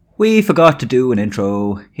We forgot to do an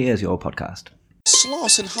intro. Here's your podcast.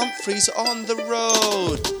 Sloss and Humphreys on the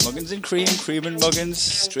road. Muggins and cream and muggins,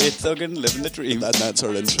 straight thuggin', living the dream. And that's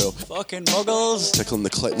our intro. Fucking muggles. Tickling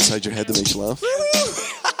the clit inside your head that makes you laugh.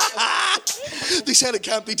 They said it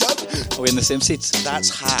can't be done. Are we in the same seats?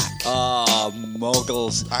 That's hack. Ah,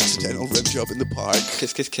 muggles. Accidental rib job in the park.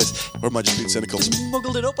 Kiss, kiss, kiss. Or am I just being cynical?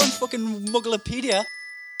 Muggled it up on fucking Mugglepedia.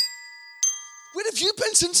 Where have you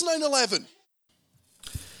been since 9/11?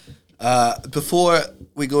 Before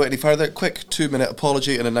we go any further, quick 2-minute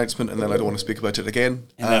apology and announcement, and then I don't want to speak about it again.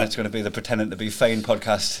 And then it's going to be the Pretending to Be Fine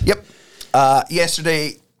podcast. Yep.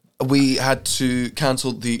 Yesterday, we had to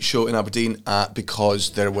cancel the show in Aberdeen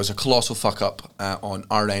because there was a colossal fuck-up on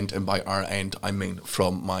our end, and by our end, I mean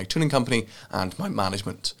from my tuning company and my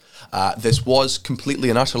management. This was completely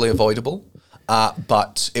and utterly avoidable.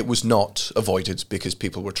 But it was not avoided because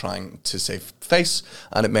people were trying to save face,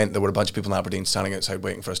 and it meant there were a bunch of people in Aberdeen standing outside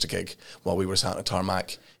waiting for us to gig while we were sat at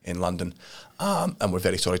Tarmac in London. And we're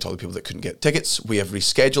very sorry to all the people that couldn't get tickets. We have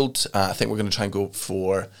rescheduled. I think we're going to try and go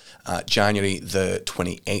for January the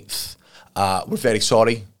 28th. We're very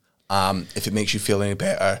sorry. If it makes you feel any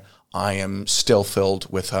better, I am still filled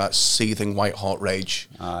with seething white-hot rage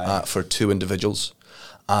for two individuals.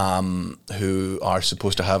 Who are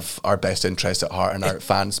supposed to have our best interest at heart and our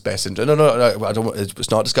fans' best interest. No, I don't. It's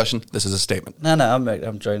not a discussion. This is a statement. No,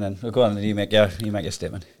 I'm joining. Well, go on, you make your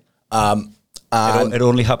statement. It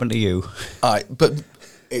only happened to you. But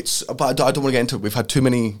I don't want to get into it. We've had too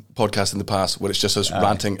many podcasts in the past where it's just us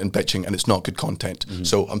ranting and bitching, and it's not good content. Mm-hmm.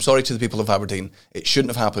 So I'm sorry to the people of Aberdeen. It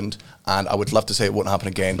shouldn't have happened, and I would love to say it won't happen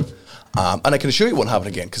again. And I can assure you it won't happen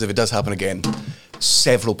again, because if it does happen again,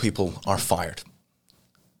 several people are fired.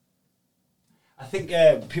 I think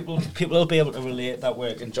people will be able to relate that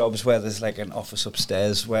work in jobs where there's like an office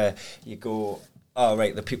upstairs where you go, oh,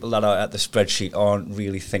 right, the people that are at the spreadsheet aren't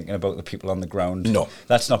really thinking about the people on the ground. No.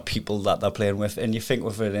 That's not people that they're playing with. And you think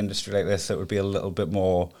with an industry like this, it would be a little bit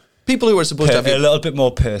more... People who are supposed to have a little bit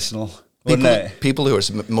more personal, wouldn't it? People who are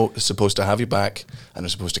supposed to have you back and are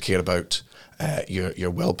supposed to care about your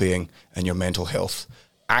well-being and your mental health,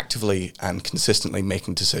 actively and consistently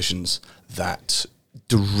making decisions that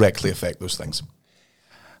directly affect those things.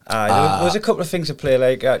 There was a couple of things at play,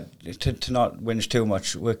 like to not whinge too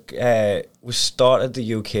much. We started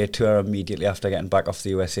the UK tour immediately after getting back off the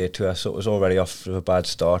USA tour, so it was already off to a bad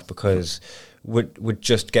start because we're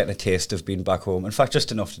just getting a taste of being back home. In fact,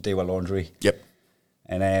 just enough to do our laundry. Yep.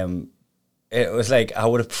 And it was like I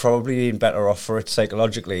would have probably been better off for it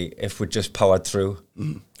psychologically if we just powered through.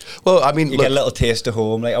 Mm. Well, I mean, you get a little taste of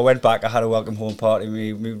home. Like I went back, I had a welcome home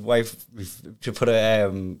party. My wife, she put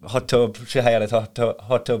a hot tub. She hired a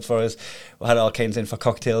hot tub for us. We had all kinds in for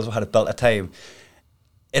cocktails. We had a belt of time,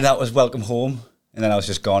 and that was welcome home. And then I was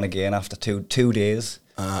just gone again after two days.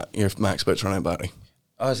 Your Mac's about to run out of battery.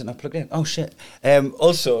 Oh, is it not plugged in? Oh shit.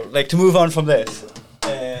 Also, like to move on from this.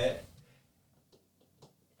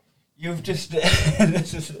 You've just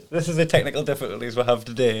this is the technical difficulties we have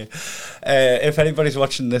today. If anybody's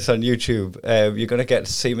watching this on YouTube, you're going to get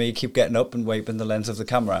to see me keep getting up and wiping the lens of the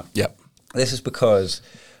camera. Yep. This is because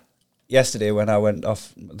the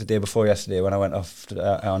day before yesterday when I went off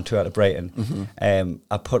on tour to Brighton,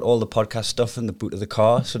 I put all the podcast stuff in the boot of the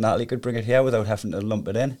car so Natalie could bring it here without having to lump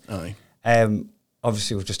it in. Aye.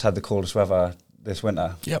 Obviously, we've just had the coldest weather this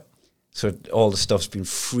winter. Yep. So all the stuff's been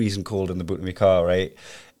freezing cold in the boot of my car, right?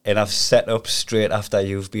 And I've set up straight after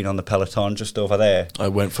you've been on the Peloton just over there. I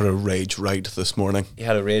went for a rage ride this morning. He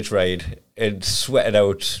had a rage ride and sweated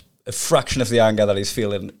out a fraction of the anger that he's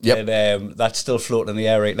feeling. Yep. And that's still floating in the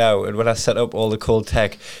air right now. And when I set up all the cold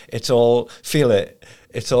tech, it's all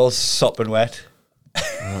sopping wet.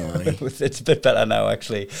 It's a bit better now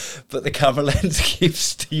actually, but the camera lens keeps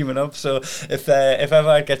steaming up. So if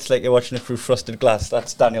ever it gets like you're watching it through frosted glass,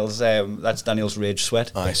 that's Daniel's rage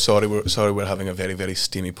sweat. Aye, sorry, we're having a very, very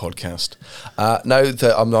steamy podcast. Now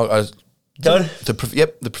that I'm not done.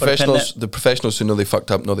 The professionals who know they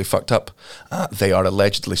fucked up. They are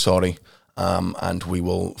allegedly sorry, and we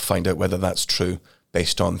will find out whether that's true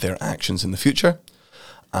based on their actions in the future.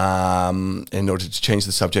 In order to change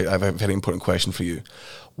the subject, I have a very important question for you.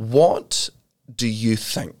 What do you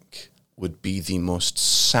think would be the most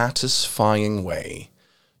satisfying way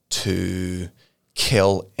to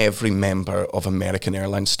kill every member of American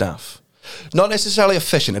Airlines staff? Not necessarily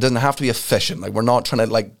efficient. It doesn't have to be efficient. Like, we're not trying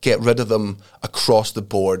to like get rid of them across the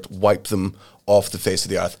board, wipe them off the face of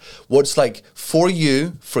the earth. What's like for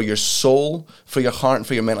you, for your soul, for your heart, and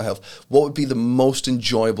for your mental health? What would be the most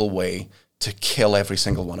enjoyable way to kill every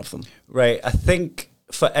single one of them? Right, I think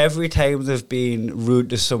for every time they've been rude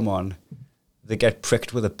to someone, they get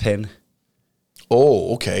pricked with a pin.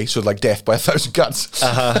 Oh, okay. So like death by 1,000 cuts,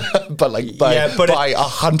 but like by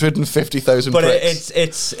 150,000 But pricks.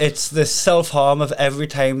 it's the self-harm of every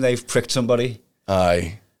time they've pricked somebody.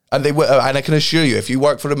 Aye. And and I can assure you, if you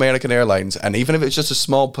work for American Airlines, and even if it's just a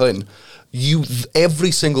small pin,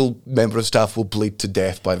 every single member of staff will bleed to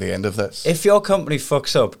death by the end of this. If your company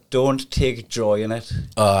fucks up, don't take joy in it.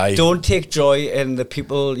 Aye. Don't take joy in the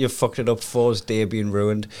people you fucked it up for's day being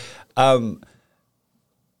ruined.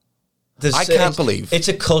 I can't believe it's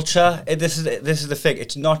a culture. This is the thing.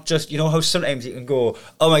 It's not just, you know how sometimes you can go,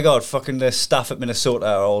 oh my god, fucking the staff at Minnesota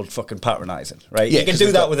are all fucking patronising, right? Yeah, you can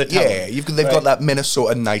do that with a town. Yeah, they've got that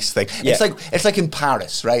Minnesota nice thing. Yeah. It's like in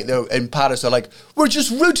Paris, right? In Paris, they're like, we're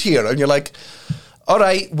just rude here, and you're like, all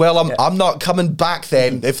right, well, I'm not coming back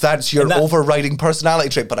then if that's your overriding personality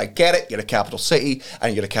trait. But I get it. You're a capital city,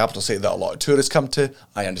 and you're a capital city that a lot of tourists come to.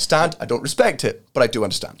 I understand. I don't respect it, but I do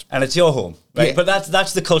understand. And it's your home, right? Yeah. But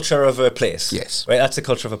that's the culture of a place. Yes. Right? That's the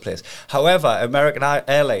culture of a place. However, American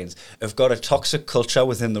Airlines have got a toxic culture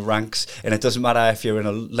within the ranks, and it doesn't matter if you're in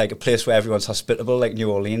a place where everyone's hospitable, like New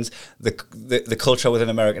Orleans. The culture within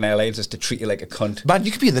American Airlines is to treat you like a cunt. Man,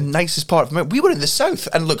 you could be in the nicest part of America. We were in the South,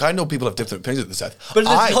 and look, I know people have different opinions of the South. But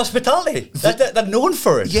it's hospitality. They're known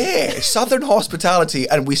for it. Yeah, Southern hospitality,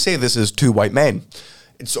 and we say this as two white men.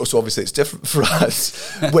 So obviously it's different for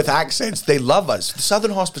us with accents. They love us.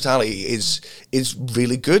 Southern hospitality is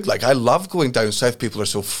really good. Like, I love going down south. People are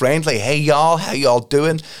so friendly. Hey y'all, how y'all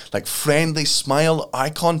doing? Like, friendly smile,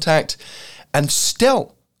 eye contact. And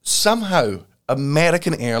still, somehow,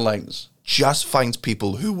 American Airlines just finds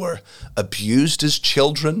people who were abused as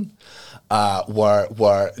children,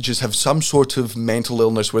 were just have some sort of mental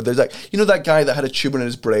illness where there's like, you know, that guy that had a tumor in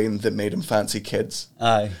his brain that made him fancy kids.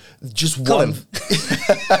 Aye. Just Colin.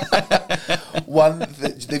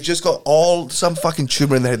 They've just got some fucking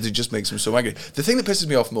tumor in their head that just makes them so angry. The thing that pisses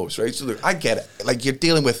me off most, right? So look, I get it. Like, you're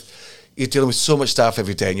dealing with so much staff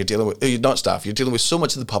every day, and you're dealing with so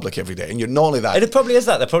much of the public every day, and you're not only that. And it probably is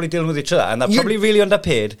that. They're probably dealing with each other, and they're probably really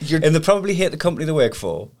underpaid, and they probably hate the company they work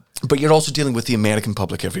for. But you're also dealing with the American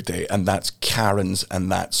public every day, and that's Karens,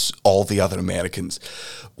 and that's all the other Americans.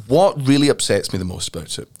 What really upsets me the most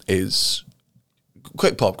about it is,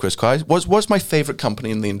 quick pop quiz, what's my favourite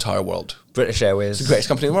company in the entire world? British Airways. It's the greatest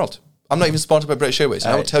company in the world. I'm not even sponsored by British Airways.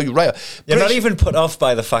 And I will tell you right. You're not even put off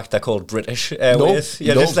by the fact they're called British Airways.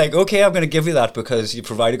 You're just like, okay, I'm going to give you that because you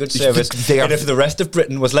provide a good service. And if the rest of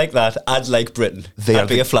Britain was like that, I'd like Britain. I'd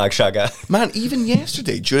be a flag shagger. Man, even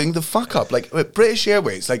yesterday during the fuck up, like British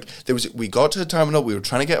Airways, like we got to the terminal, we were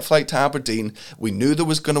trying to get a flight to Aberdeen. We knew there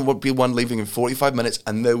was going to be one leaving in 45 minutes,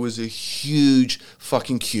 and there was a huge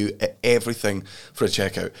fucking queue at everything for a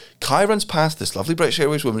checkout. Kai runs past this lovely British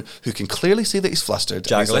Airways woman who can clearly see that he's flustered.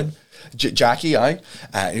 Jacqueline. Jackie,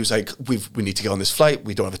 he was like, we need to get on this flight.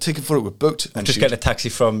 We don't have a ticket for it. We're booked. And just getting a taxi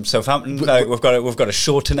from Southampton. We've got a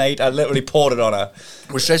show tonight. I literally poured it on her.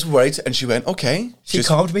 We're stressed and worried, and she went, okay. She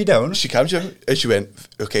calmed me down. She calmed you down, and she went,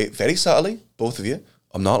 okay, very subtly, both of you,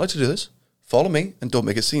 I'm not allowed to do this. Follow me and don't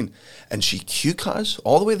make a scene. And she queue cut us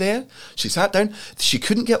all the way there. She sat down. She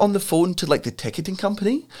couldn't get on the phone to like the ticketing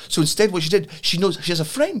company. So instead what she did, she has a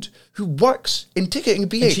friend who works in ticketing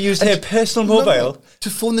BA. And she used her personal mobile to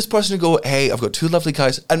phone this person and go, hey, I've got two lovely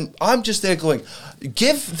guys. And I'm just there going,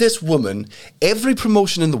 give this woman every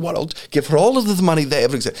promotion in the world, give her all of the money that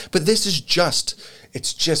ever exists. But this is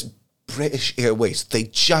it's just British Airways.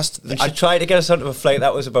 She tried to get us onto a flight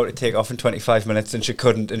that was about to take off in 25 minutes, and she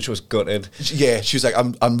couldn't, and she was gutted. Yeah, she was like,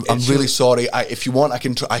 "I'm really sorry. If you want, I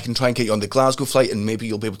can try and get you on the Glasgow flight, and maybe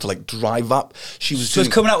you'll be able to like drive up." She was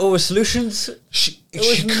coming out with solutions.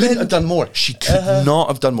 She couldn't have done more. She could not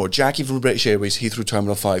have done more. Jackie from British Airways, Heathrow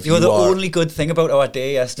Terminal 5. You're the only good thing about our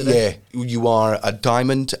day yesterday. Yeah, you are a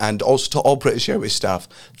diamond, and also to all British Airways staff,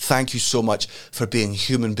 thank you so much for being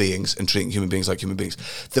human beings and treating human beings like human beings.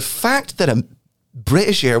 The fact that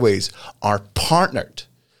British Airways are partnered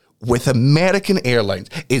with American Airlines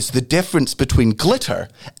is the difference between glitter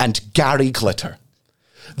and Gary Glitter.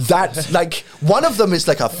 That's like, one of them is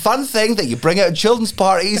like a fun thing that you bring out at children's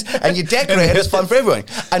parties and you decorate it. It's fun for everyone.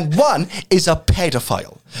 And one is a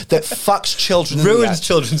pedophile that fucks children. Ruins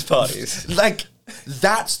children's parties. Like,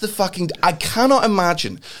 that's the fucking... I cannot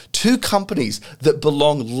imagine two companies that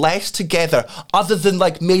belong less together other than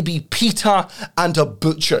like maybe PETA and a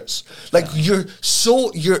butcher's. Like, your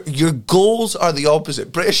goals are the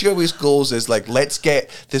opposite. British Airways goals is like, let's get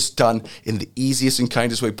this done in the easiest and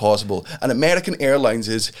kindest way possible. And American Airlines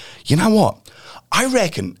is, you know what? I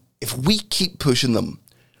reckon if we keep pushing them,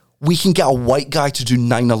 we can get a white guy to do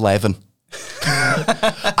 9/11.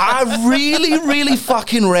 I really, really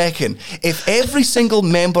fucking reckon if every single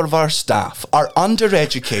member of our staff are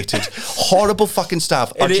undereducated, horrible fucking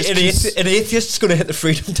staff, are An atheist's going to hit the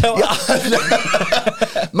Freedom Tower.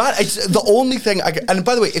 Man, it's the only thing and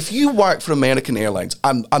by the way, if you work for American Airlines,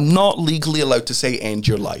 I'm not legally allowed to say end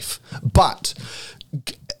your life, but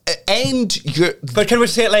end your... But can we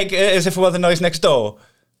say it like as if it were the noise next door?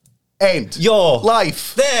 End your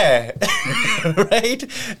life. There. Right?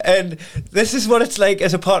 And this is what it's like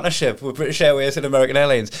as a partnership with British Airways and American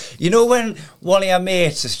Airlines. You know when one of your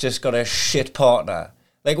mates has just got a shit partner?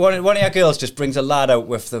 Like one of your girls just brings a lad out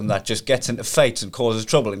with them that just gets into fights and causes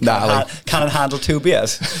trouble and can't handle 2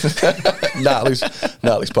 beers.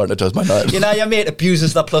 Natalie's partner does my night. You know, your mate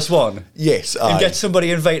abuses that +1. Yes, and gets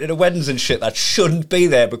somebody invited to weddings and shit that shouldn't be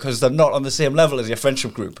there because they're not on the same level as your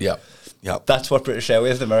friendship group. Yeah. Yeah, that's what British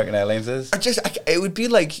Airways and American Airlines is. It would be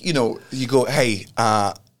like, you know, you go, hey,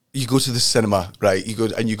 you go to the cinema, right? You go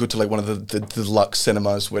to like one of the Lux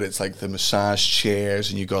cinemas where it's like the massage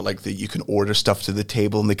chairs and you got like you can order stuff to the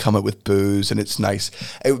table and they come out with booze and it's nice.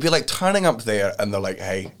 It would be like turning up there and they're like,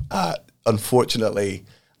 hey, unfortunately,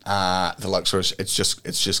 the Luxors, it's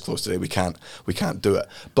just closed today. We can't do it.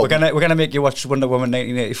 But we're gonna make you watch Wonder Woman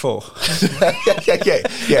 1984.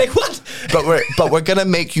 yeah. Like what? But we're gonna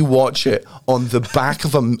make you watch it on the back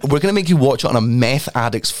of we're gonna make you watch it on a meth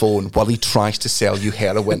addict's phone while he tries to sell you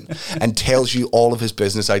heroin and tells you all of his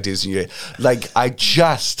business ideas. And I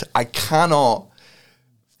cannot.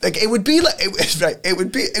 Like it would be like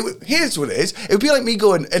here's what it is. It would be like me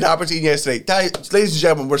going in Aberdeen yesterday. Ladies and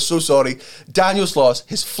gentlemen, we're so sorry. Daniel Sloss,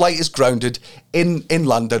 his flight is grounded in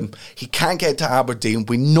London. He can't get to Aberdeen.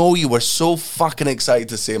 We know you were so fucking excited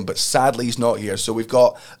to see him, but sadly he's not here. So we've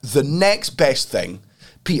got the next best thing,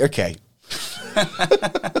 Peter Kay.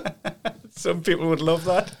 Some people would love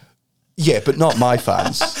that. Yeah, but not my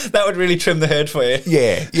fans. That would really trim the herd for you.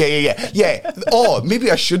 Yeah. Oh, maybe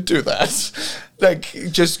I should do that. Like,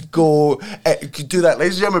 just go do that.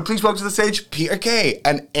 Ladies and gentlemen, please welcome to the stage, Peter Kay.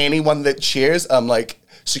 And anyone that cheers, I'm like,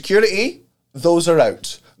 security, those are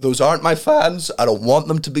out. Those aren't my fans. I don't want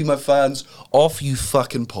them to be my fans. Off you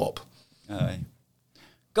fucking pop. Aye.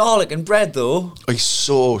 Garlic and bread, though. Oh, he's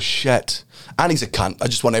so shit. And he's a cunt. I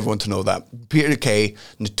just want everyone to know that. Peter Kay,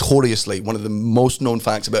 notoriously, one of the most known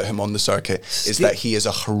facts about him on the circuit is that he is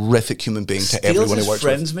a horrific human being to everyone he works with. Steals his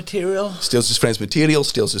friend's material. Steals his friend's material,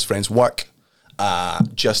 steals his friend's work.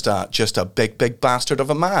 Just a big bastard of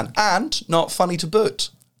a man. And not funny to boot.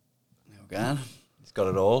 Okay. He's got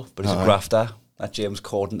it all, but he's a grafter. That James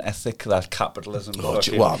Corden ethic, that capitalism. James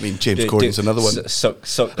Corden's another one.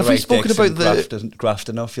 Have we spoken about graft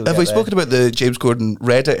enough? Have we spoken about the James Corden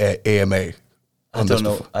Reddit AMA? I don't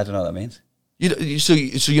know what that means. So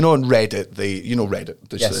you know on Reddit, Reddit.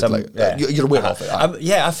 Yes, you're aware of it.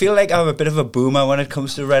 I feel like I'm a bit of a boomer when it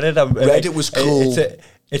comes to Reddit. Reddit was cool.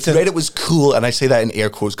 Reddit was cool, and I say that in air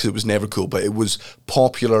quotes because it was never cool, but it was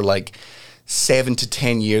popular like 7 to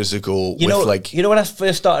 10 years ago. You know when I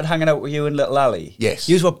first started hanging out with you in Little Alley? Yes.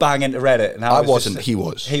 You were bang into Reddit. And I wasn't. He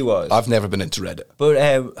was. I've never been into Reddit.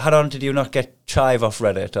 But did you not get chive off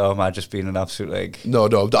Reddit? Or am I just being an absolute like... No.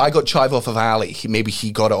 I got chive off of Ali. Maybe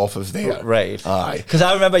he got it off of there. Right. Aye. Because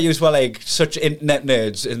I remember you were like such internet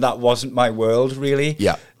nerds and that wasn't my world, really.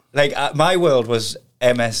 Yeah. Like my world was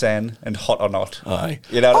MSN and Hot or Not. Aye.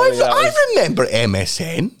 You know what I mean? I remember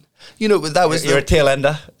MSN. You know, that was... You're a tail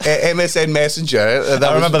ender. MSN Messenger.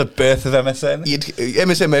 I remember the birth of MSN.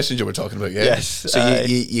 MSN Messenger we're talking about, yeah? Yes. So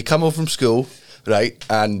you come home from school, right,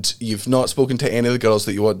 and you've not spoken to any of the girls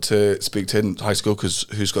that you want to speak to in high school because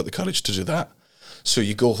who's got the courage to do that? So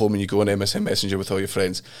you go home and you go on MSN Messenger with all your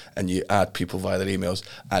friends and you add people via their emails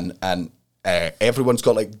and everyone's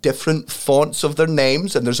got like different fonts of their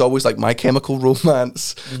names and there's always like My Chemical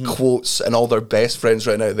Romance quotes and all their best friends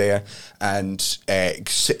right out there and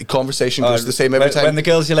conversation goes the same every time. When the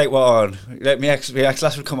girls you're like, what on? Like my ex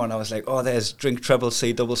last would come on, I was like, oh, there's Drink Treble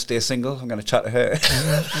C Double Stay Single. I'm going to chat to her.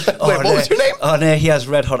 Wait, what was your name? Oh no, he has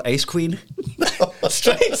Red Hot Ice Queen.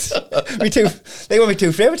 Straight. They want me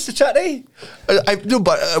two favourites to chat to. No,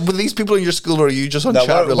 but were these people in your school or are you just on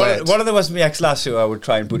chat roulette? One of them was my ex last who I would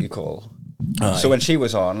try and booty call. So when she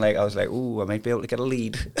was on, like I was like, ooh, I might be able to get a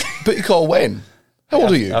lead. Booty call when? How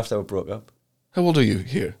old are you? After we broke up. How old are you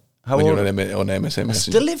here? When you were on MSN Messenger? I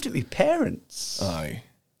still lived with my parents. Aye.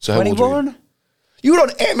 So 21? You were on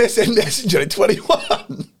MSN Messenger at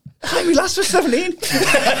 21? Aye, we last was 17.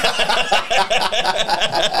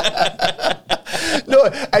 No,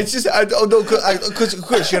 it's just, because of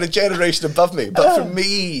course you're a generation above me, but for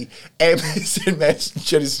me, MSN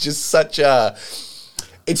Messenger is just such a,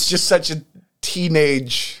 it's just such a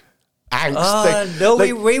teenage angst. No,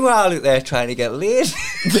 we were all out there trying to get laid.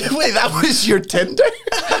 Wait, that was your Tinder?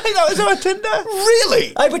 That was our Tinder.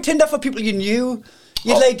 Really? I would Tinder for people you knew.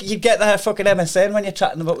 You'd get their fucking MSN when you're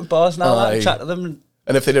chatting about with bars and all that, and chat to them.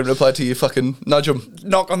 And if they didn't reply to you, fucking nudge them.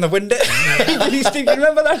 Knock on the window. You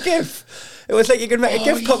remember that GIF? It was like you could make a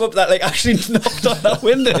GIF pop up that like actually knocked on that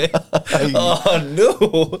window. Oh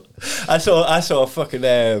no! I saw a fucking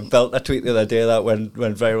Belter tweet the other day that went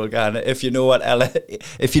viral. Again, if you know what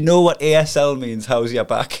ASL means, how's your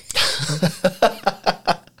back?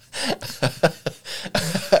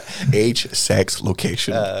 Age, sex,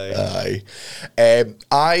 location. Aye.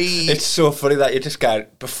 It's so funny that you just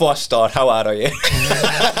can't. Before I start, how hard are you?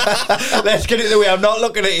 Let's get it the way. I'm not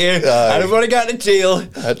looking at you. I don't want to get into jail.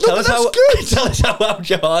 Tell us how out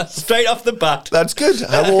you are. Straight off the bat. That's good.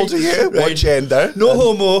 How old are you? Right. What gender? No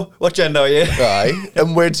homo. What gender are you? Aye.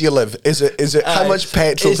 And where do you live? Is it how much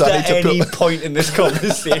petrol do I need to put? Is there any point in this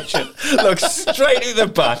conversation? Look, straight to the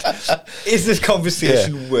bat. Is this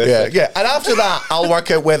conversation worth it? Yeah. And after that, I'll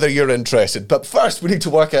work out whether you're interested. But first, we need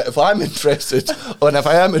to work out if I'm interested, and if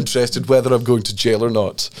I am interested, whether I'm going to jail or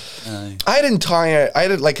not. Aye. I had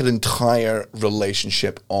an entire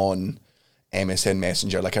relationship on MSN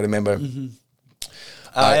Messenger. Like I remember,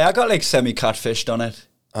 I got like semi-catfished on it.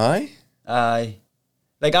 Aye.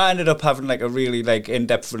 Like I ended up having like a really like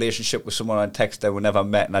in-depth relationship with someone on text that we never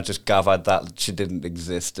met, and I just gathered that she didn't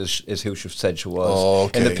exist as who she said she was. Oh,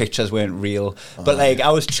 okay. And the pictures weren't real. But like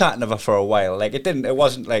I was chatting with her for a while. Like it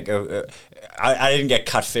wasn't like I didn't get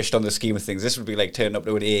catfished on the scheme of things. This would be like turning up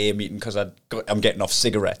to an AA meeting because I'm getting off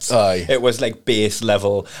cigarettes. Aye. It was like base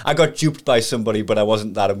level. I got duped by somebody, but I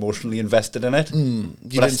wasn't that emotionally invested in it. You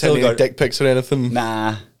didn't send any dick pics or anything?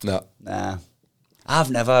 Nah.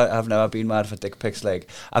 I've never been mad for dick pics. Like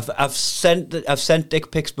I've sent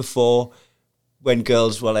dick pics before when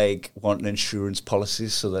girls were like wanting insurance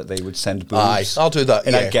policies so that they would send boobs. Aye, I'll do that.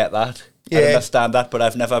 And I get that. Yeah. I understand that, but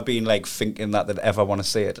I've never been like thinking that they'd ever want to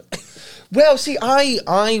see it. Well, see,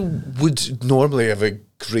 I would normally have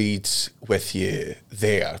agreed with you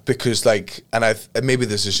there because, like, and maybe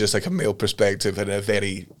this is just like a male perspective and a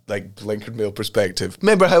very like blinkered male perspective.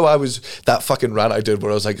 Remember how I was that fucking rant I did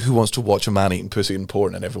where I was like, "Who wants to watch a man eating pussy in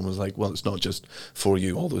porn?" And everyone was like, "Well, it's not just for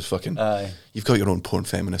you. All those fucking you've got your own porn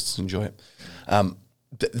feminists. Enjoy it."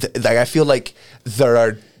 Like I feel like there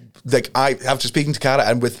are. Like after speaking to Cara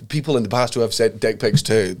and with people in the past who have sent dick pics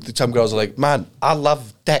to, some girls are like, "Man, I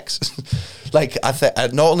love dicks." Like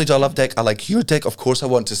not only do I love dick, I like your dick. Of course, I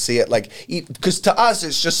want to see it. Like because to us,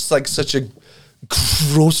 it's just like such a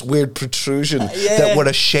gross, weird protrusion that we're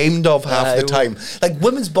ashamed of half the time. Like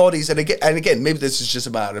women's bodies, and again, maybe this is just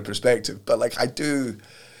a matter of perspective, but like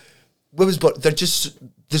women's bodies,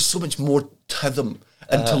 there's so much more to them.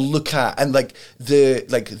 And to look at, and like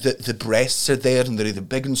the breasts are there, and they're either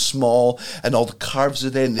big and small, and all the curves are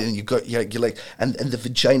there, and then you're like, and the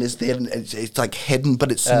vagina's there, and it's like hidden,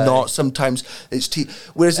 but it's not. Sometimes it's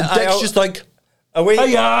whereas the dick's just like,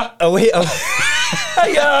 Hiya!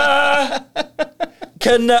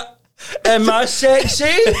 Am I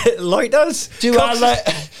sexy? Loiters?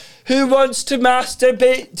 Who wants to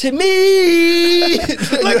masturbate to me?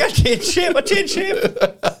 Like I change shape.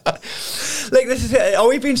 Like this is it. Are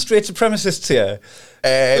we being straight supremacists here?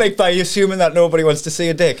 Like by assuming that nobody wants to see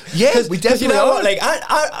a dick? Yeah, we definitely you know are. What? Like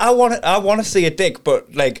I want to see a dick,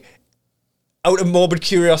 but like out of morbid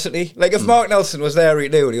curiosity. Like if Mark Nelson was there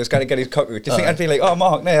right now and he was going to get his cock out, do you think I'd be like, "Oh,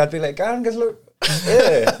 Mark, no," I'd be like, "Go on, guys, look."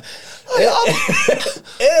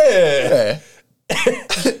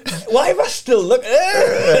 Why am I still looking?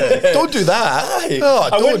 Don't do that. Oh,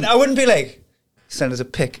 I wouldn't be like, send us a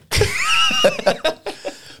pic.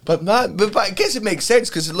 But I guess it makes sense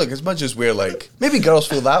because look, as much as we're like, maybe girls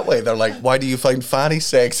feel that way. They're like, "Why do you find Fanny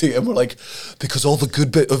sexy?" And we're like, "Because all the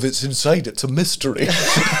good bit of it's inside. It's a mystery."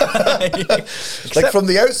 Like from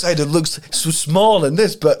the outside, it looks so small in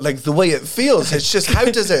this, but like the way it feels, it's just how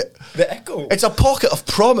does it? The echo. It's a pocket of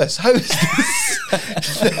promise. How is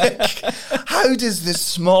this? Like, how does this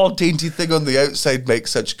small dainty thing on the outside make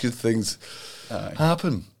such good things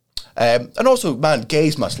happen? And also, man,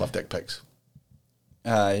 gays must love dick pics.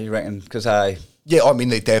 You reckon? Because yeah, I mean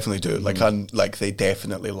they definitely do. Like they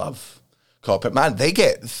definitely love cockpit. Man,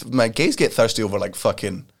 gays get thirsty over like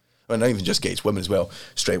fucking. Well, not even just gays, women as well.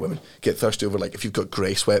 Straight women get thirsty over like if you've got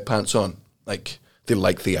grey sweatpants on. Like they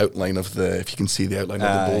like the outline of if you can see the outline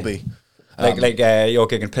of the bobby. Like your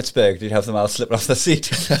gig in Pittsburgh, you'd have them all slipping off the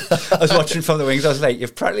seat. I was watching from the wings. I was like,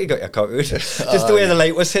 "You've probably got your cock out." Just the way the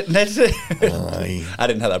light was hitting it. I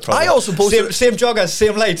didn't have that problem. I also posted same joggers,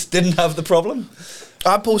 same lights. Didn't have the problem.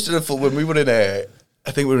 I posted it when we were in I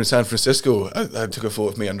think we were in San Francisco. I took a photo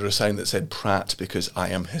of me under a sign that said Pratt because I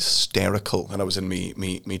am hysterical, and I was in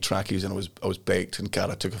me trackies and I was baked, and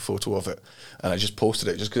Cara took a photo of it, and I just posted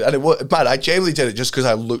it just because. And it was, man, I genuinely did it just because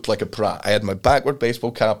I looked like a Pratt. I had my backward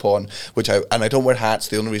baseball cap on, and I don't wear hats.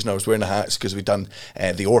 The only reason I was wearing a hat is because we'd done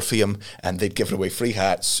the Orpheum, and they'd given away free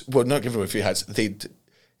hats. Well, not given away free hats. They'd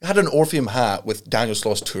had an Orpheum hat with Daniel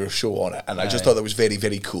Sloss Tour show on it, and I just thought that was very,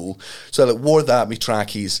 very cool. So I wore that, me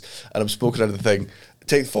trackies, and I'm smoking out of the thing.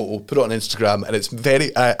 Take the photo, put it on Instagram, and it's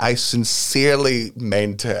very. I sincerely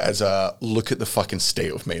meant it as a look at the fucking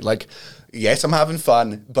state of me. Like, yes, I'm having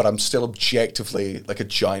fun, but I'm still objectively like a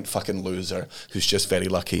giant fucking loser who's just very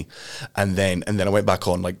lucky. And then I went back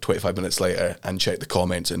on like 25 minutes later and checked the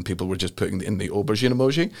comments, and people were just putting in the aubergine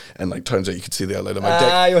emoji, and like turns out you could see the outline of my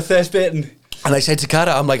dick. You're thirst bitten. And I said to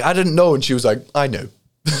Cara, I'm like, I didn't know, and she was like, I knew.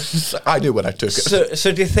 I knew when I took it.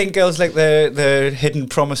 So do you think girls like the hidden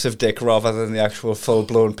promise of dick rather than the actual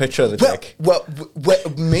full-blown picture of the dick? Well,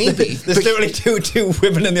 maybe. There's literally two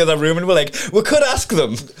women in the other room, and we're like, we could ask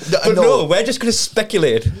them, but no, we're just going to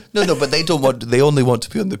speculate. No, but they don't want. They only want to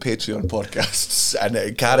be on the Patreon podcasts.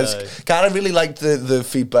 And Cara really liked the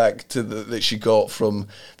feedback that she got from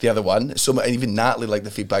the other one. So and even Natalie liked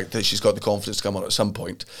the feedback that she's got the confidence to come on at some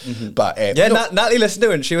point. Mm-hmm. But Natalie listened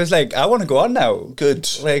to it, and she was like, I want to go on now. Good.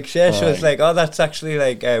 Like, yeah, she was like, oh, that's actually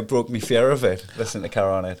like broke me fear of it. Listening to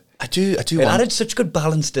Cara on it. I do. It added such good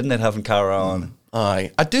balance, didn't it, having Cara on? I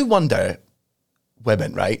do wonder,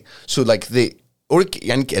 women, right? So like and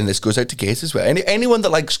this goes out to gays as well. Anyone that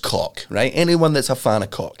likes cock, right? Anyone that's a fan of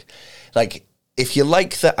cock, like if you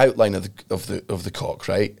like the outline of the cock,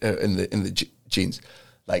 right, in the jeans,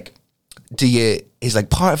 like. Is like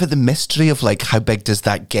part of it the mystery of like how big does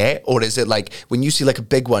that get, or is it like when you see like a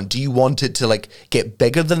big one, do you want it to like get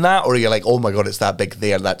bigger than that, or are you like, oh my god, it's that big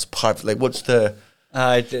there, that's part of, like what's the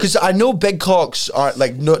because I know big cocks aren't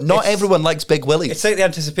like not everyone likes big willies. It's like the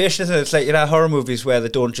anticipation, isn't it? It's like, you know, horror movies where they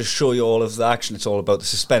don't just show you all of the action, it's all about the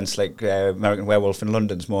suspense. Like American Werewolf in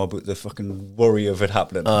London's more about the fucking worry of it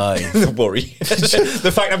happening. The worry.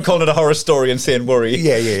 The fact I'm calling it a horror story and saying worry.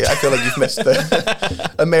 Yeah. I feel like you've missed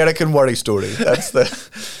the American worry story. That's the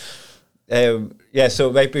so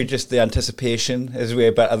it might be just the anticipation is way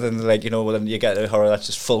better than like, you know, when you get a horror that's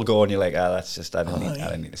just full go and you're like, that's just I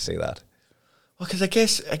don't need to see that. Well, because I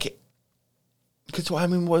guess, because I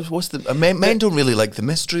mean, what's the men don't really like the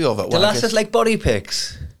mystery of it. The lasses like body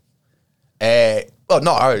pics. Well,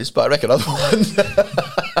 not ours, but I reckon other ones.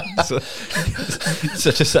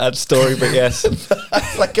 Such a sad story, but yes.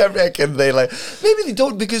 Like I reckon they like maybe they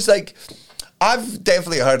don't because like I've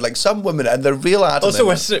definitely heard like some women and they're real adamant.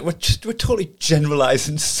 Also, we're totally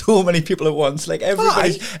generalising so many people at once. Like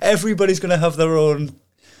everybody's going to have their own.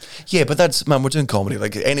 Yeah, but that's, man, we're doing comedy.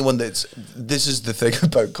 Like anyone this is the thing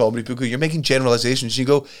about comedy, because you're making generalizations. You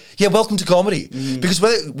go, yeah, welcome to comedy. Because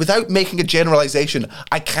without making a generalization,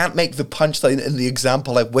 I can't make the punchline in the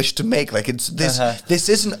example I wish to make. Like it's this, this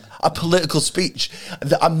isn't a political speech.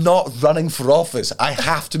 I'm not running for office. I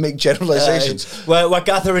have to make generalizations. We're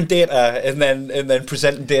gathering data and then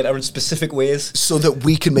presenting data in specific ways. So that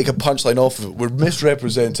we can make a punchline off of it. We're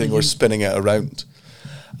misrepresenting or spinning it around.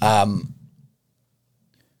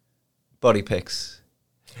 Body pics.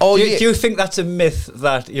 Oh, do you think that's a myth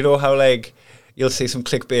that, you know, how like you'll see some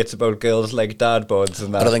clickbaits about girls like dad bods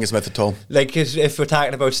and that? I don't think it's a myth at all. Like if we're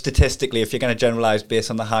talking about statistically, if you're going to generalise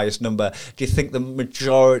based on the highest number, do you think the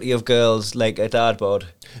majority of girls like a dad bod?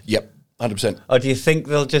 Yep, 100%. Or do you think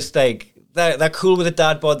they'll just like they're cool with a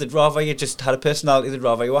dad bod? They'd rather you just had a personality. They'd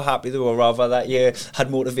rather you were happy. They would rather that you had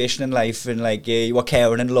motivation in life and like you were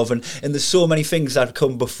caring and loving. And there's so many things that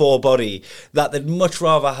come before body that they'd much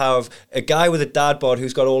rather have a guy with a dad bod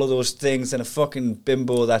who's got all of those things than a fucking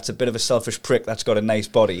bimbo that's a bit of a selfish prick that's got a nice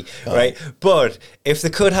body, right? But if they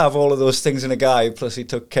could have all of those things in a guy, plus he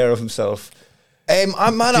took care of himself, do you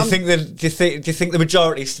think the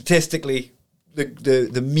majority statistically,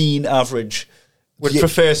 the mean average would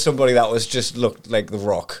prefer somebody that was just looked like The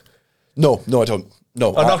Rock? No, I don't.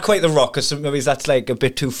 No, not quite The Rock, because maybe that's like a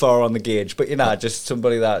bit too far on the gauge. But just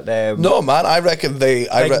somebody that. No, man, I reckon they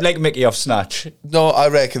like Mickey off Snatch. No, I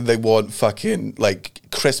reckon they want fucking like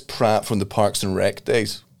Chris Pratt from the Parks and Rec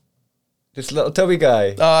days. This little tubby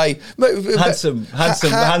guy. Aye, handsome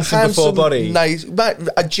before body. Nice, man.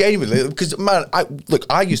 Genuinely, because man,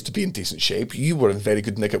 I used to be in decent shape. You were in very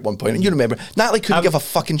good nick at one point, and you remember Natalie couldn't give a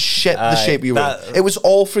fucking shit the shape you were in. It was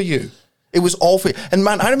all for you. It was all for you. And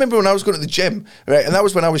man, I remember when I was going to the gym, right, and that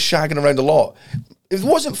was when I was shagging around a lot. If it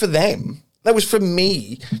wasn't for them, That was for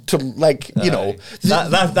me to, like, you know.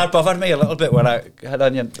 That bothered me a little bit when I had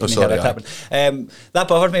on your sorry, head happen. That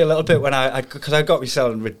bothered me a little bit when because I got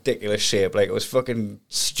myself in ridiculous shape. Like, it was fucking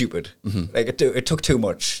stupid. Like, it took too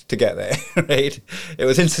much to get there, right? It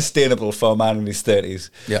was unsustainable for a man in his 30s.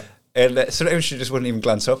 Yeah. And sometimes she just wouldn't even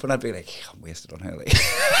glance up, and I'd be like, I'm wasted on her. Like.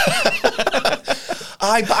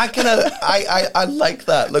 I like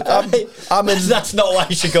that. Look, I'm in. That's not why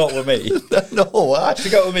she got with me. No, She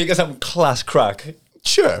got with me because I'm class crack.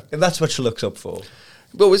 sure. And that's what she looks up for.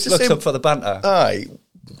 Well, it's the Looks same. up for the banter. Aye,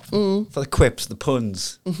 For the quips, the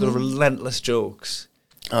puns, the relentless jokes.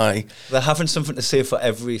 aye. They're having something to say for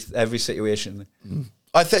every situation.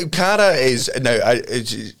 I think Cara is now.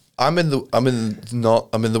 I'm in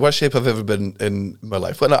the worst shape I've ever been in my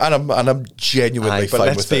life, and I'm genuinely Aye, but fine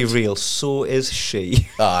let's with be it. real. So is she.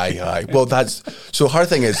 Aye. Well, that's so. Her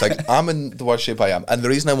thing is, like, I'm in the worst shape I am, and the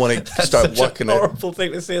reason I want to start Such working a it. horrible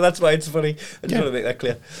thing to say. That's why it's funny. I just want to make that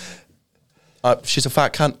clear. She's a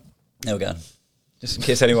fat cunt. There we go. Just in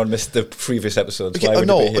case anyone missed the previous episodes. Okay, why would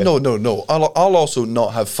it be here? No. I'll also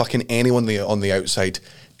not have fucking anyone on the outside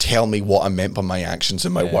tell me what I meant by my actions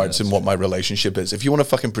and my words and what my relationship is. If you want to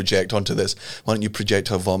fucking project onto this, why don't you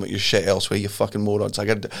projectile vomit your shit elsewhere, you fucking morons.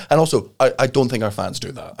 And also, I don't think our fans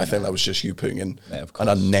do that. I think that was just you putting in an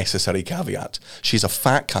unnecessary caveat. She's a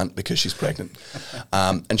fat cunt because she's pregnant.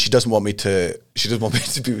 And she doesn't want me to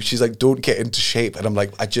be, she's like, don't get into shape. And I'm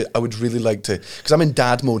like, I would really like to, because I'm in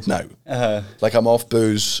dad mode now. Like, I'm off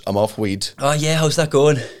booze, I'm off weed. Oh yeah, how's that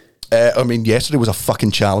going? I mean, yesterday was a fucking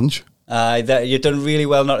challenge. You've done really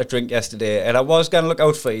well not to drink yesterday, and I was going to look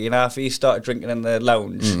out for you. You know, after you started drinking in the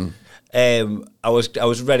lounge, I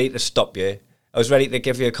was ready to stop you. I was ready to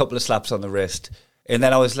give you a couple of slaps on the wrist, and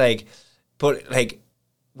then I was like, "But like,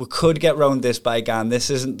 we could get round this by again. This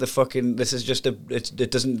isn't the fucking. This is just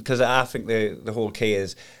it doesn't, because I think the whole key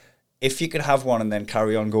is, if you could have one and then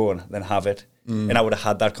carry on going, then have it." And I would have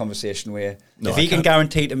had that conversation with you. No, if you can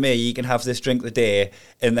guarantee to me you can have this drink the day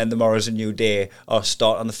and then tomorrow's a new day, or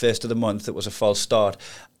start on the 1st of the month, it was a false start.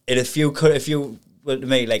 And if you were to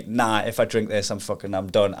me like, nah, if I drink this, I'm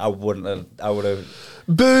done, I would have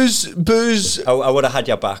Booze. I would have had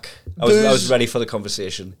your back. I was ready for the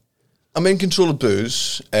conversation. I'm in control of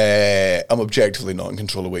booze. I'm objectively not in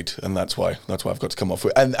control of weed, and that's why I've got to come off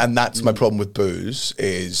with. And that's my problem with booze,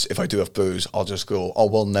 is if I do have booze, I'll just go, oh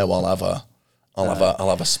well, now I'll have a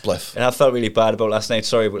spliff. And I felt really bad about last night.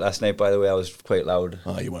 Sorry about last night, by the way. I was quite loud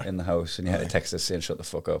you were. in the house, and you had to text us saying shut the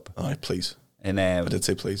fuck up. Aye, please. And I did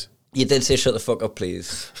say please. You did say shut the fuck up,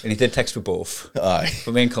 please. And you did text me both. Aye.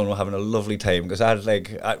 But me and Colin were having a lovely time, because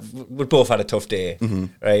we both had a tough day,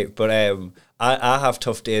 right? But I have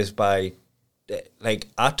tough days by, like,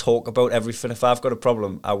 I talk about everything. If I've got a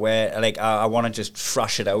problem, I want to just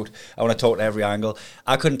thrash it out. I want to talk to every angle.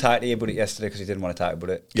 I couldn't talk to you about it yesterday because you didn't want to talk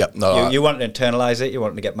about it. Yep, no. You wanted to internalise it. You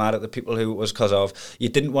wanted to get mad at the people who it was because of. You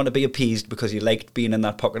didn't want to be appeased because you liked being in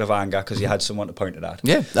that pocket of anger because you had someone to point it at.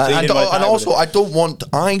 Yeah, So you didn't want to and talk also about it.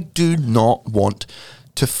 I do not want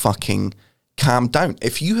to fucking calm down.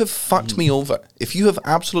 If you have fucked me over, if you have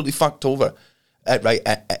absolutely fucked over,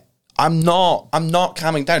 I'm not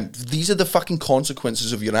calming down. These are the fucking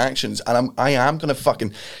consequences of your actions, and I am gonna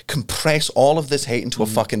fucking compress all of this hate into a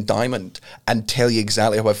fucking diamond and tell you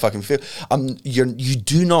exactly how I fucking feel. You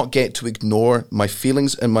do not get to ignore my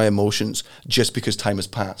feelings and my emotions just because time has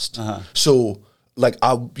passed. So, like,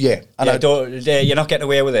 you're not getting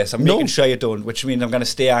away with this. I'm making sure you don't, which means I'm going to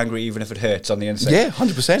stay angry even if it hurts on the inside. Yeah,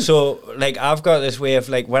 100%. So, like, I've got this way of,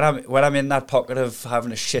 like, when I'm in that pocket of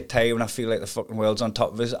having a shit time and I feel like the fucking world's on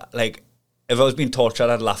top of us, like, if I was being tortured,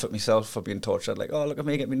 I'd laugh at myself for being tortured. Like, oh, look at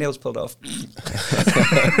me, get my nails pulled off.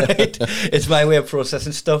 Right? It's my way of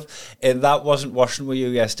processing stuff. And that wasn't washing with you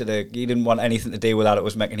yesterday. You didn't want anything to do with that. It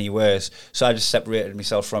was making you worse. So I just separated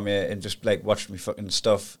myself from you and just, like, watched me fucking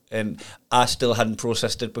stuff. And I still hadn't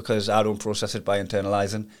processed it because I don't process it by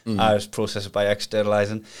internalising. I just process it by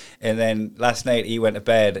externalising. And then last night he went to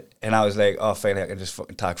bed and I was like, oh, finally I can just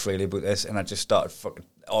fucking talk freely about this. And I just started fucking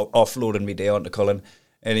offloading my day onto Cullen.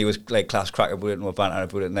 And he was like class cracker about it and we're banter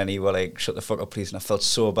about it, and then he was like, shut the fuck up please. And I felt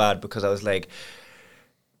so bad because I was like,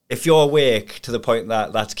 if you're awake to the point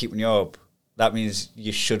that that's keeping you up, that means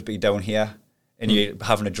you should be down here and you're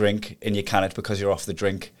having a drink and you can't because you're off the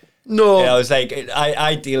drink. No. And I was like,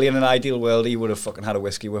 ideally in an ideal world he would have fucking had a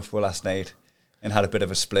whiskey with her last night and had a bit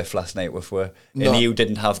of a spliff last night with her. And you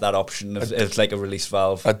didn't have that option as like a release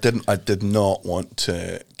valve. I did not want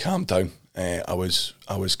to calm down. I was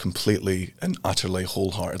completely and utterly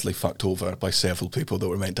wholeheartedly fucked over by several people that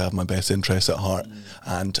were meant to have my best interests at heart,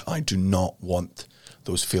 and I do not want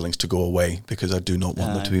those feelings to go away because I do not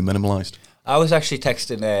want them to be minimalised. I was actually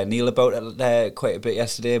texting Neil about it quite a bit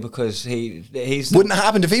yesterday because he's Wouldn't have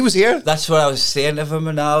happened if he was here. That's what I was saying to him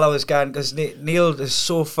and all. I was going because Neil is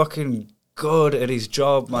so fucking good at his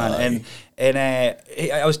job, man. And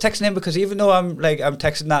I was texting him because even though I'm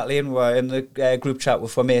texting Natalie and we're in the group chat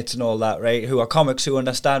with our mates and all that, right, who are comics who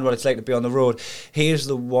understand what it's like to be on the road, he is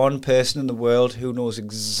the one person in the world who knows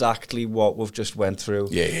exactly what we've just went through.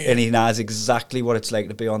 Yeah. And he knows exactly what it's like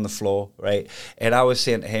to be on the floor, right? And I was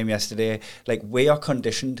saying to him yesterday, like, we are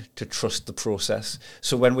conditioned to trust the process.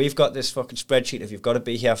 So when we've got this fucking spreadsheet of you've got to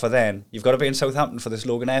be here for then, you've got to be in Southampton for this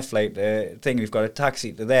Logan Air flight thing, you've got a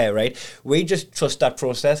taxi to there, right? We just trust that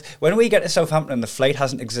process. When we get to Southampton and the flight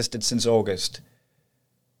hasn't existed since August,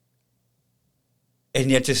 and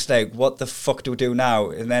you're just like, what the fuck do we do now?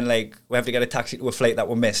 And then like we have to get a taxi to a flight that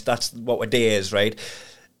we missed. That's what our day is, right?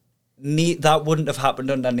 That wouldn't have happened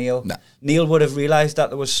under Neil. No. Neil would have realised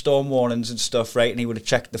that there was storm warnings and stuff, right? And he would have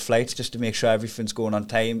checked the flights just to make sure everything's going on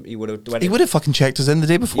time. He would have fucking checked us in the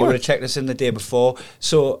day He before. would have checked us in the day before.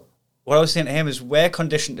 So what I was saying to him is we're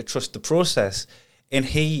conditioned to trust the process, and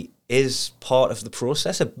he is part of the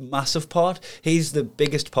process, a massive part. He's the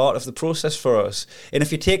biggest part of the process for us. And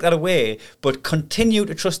if you take that away, but continue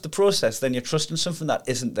to trust the process, then you're trusting something that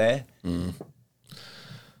isn't there.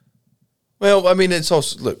 Well, I mean, it's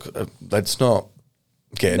also, look, let's not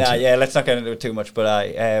get into Let's not get into it too much.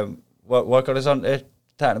 But what got us on to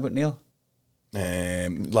talking about Neil?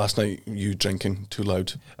 last night you drinking too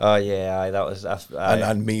loud. Oh yeah, that was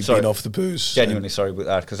and me being off the booze. Genuinely sorry about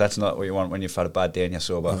that, because that's not what you want when you've had a bad day and you're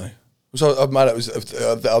sober. Aye. So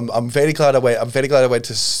I'm very glad I went. I'm very glad I went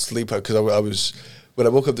to sleep because I was when I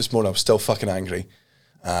woke up this morning I was still fucking angry.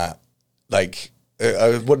 I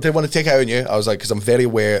didn't want to take it out on you. I was like, because I'm very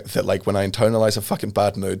aware that like when I internalize a fucking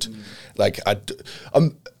bad mood, like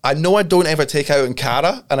I know I don't ever take out on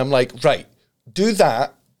Cara, and I'm like, right, do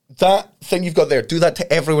that thing you've got there, do that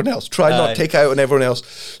to everyone else. Try not take out on everyone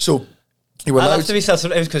else. So you were I'll allowed have to be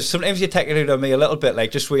sometimes, because sometimes you take it out on me a little bit,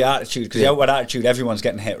 like just with your attitude, because with attitude everyone's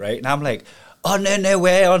getting hit, right? And I'm like, oh no,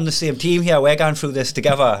 we're on the same team here, we're going through this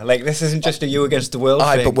together, like this isn't just a you against the world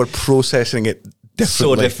thing. But we're processing it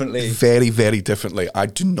differently. So differently. Very, very differently. I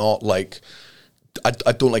do not like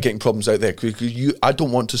I don't like getting problems out there because I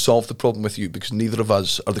don't want to solve the problem with you, because neither of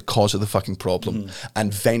us are the cause of the fucking problem.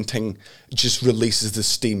 And venting just releases the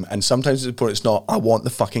steam, and sometimes it's not. I want the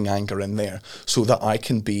fucking anger in there so that I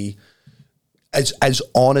can be as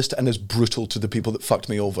honest and as brutal to the people that fucked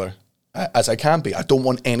me over as I can be. I don't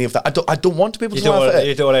want any of that. I don't want to be able to laugh at it.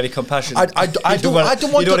 You don't want any compassion. You don't want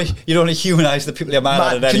to humanise the people you're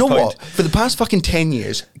mad at any do you know point. what? For the past fucking 10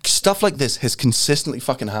 years, stuff like this has consistently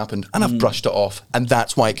fucking happened, and I've brushed it off, and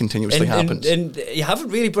that's why it continuously happens. And you haven't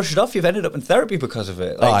really brushed it off. You've ended up in therapy because of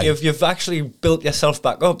it. Like you've actually built yourself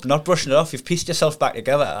back up, not brushing it off. You've pieced yourself back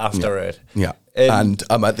together after it. Yeah. And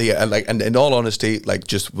I'm at the and in all honesty, like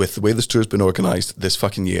just with the way this tour's been organised this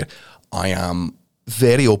fucking year, I am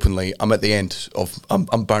very openly, I'm at the end of, I'm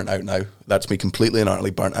burnt out now. That's me completely and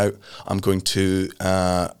utterly burnt out. I'm going to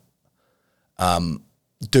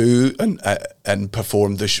do and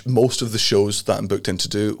perform most of the shows that I'm booked in to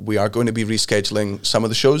do. We are going to be rescheduling some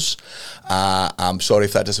of the shows. I'm sorry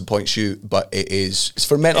if that disappoints you, but it's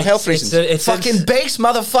for mental health reasons. It's fucking bass,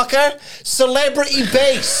 motherfucker. Celebrity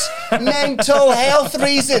bass. Mental health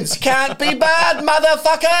reasons. Can't be bad,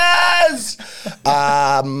 motherfuckers.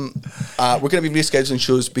 We're going to be rescheduling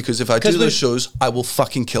shows because if I do those shows, I will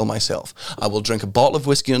fucking kill myself. I will drink a bottle of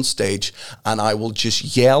whiskey on stage and I will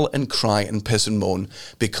just yell and cry and piss and moan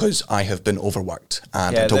because I have been overworked,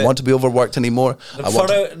 and I don't want to be overworked anymore.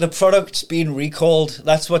 The product's been recalled.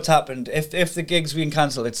 That's what's happened. If the gig's been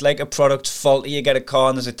cancelled, it's like a product's faulty. You get a car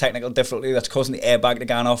and there's a technical difficulty that's causing the airbag to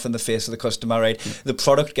go off in the face of the customer, right? The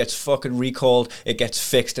product gets fucking recalled, it gets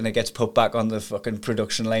fixed, and it gets put back on the fucking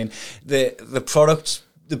production line. The product's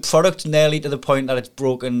nearly to the point that it's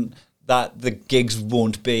broken, that the gigs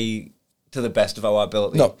won't be to the best of our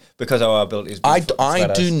ability. No, because our ability is. There's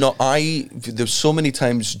so many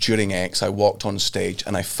times during X I walked on stage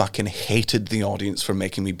and I fucking hated the audience for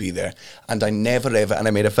making me be there, and I never ever, and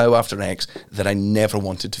I made a vow after X that I never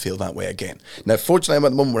wanted to feel that way again. Now, fortunately, I'm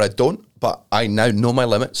at the moment where I don't, but I now know my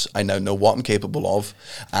limits. I now know what I'm capable of,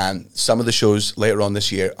 and some of the shows later on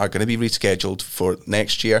this year are going to be rescheduled for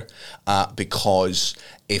next year because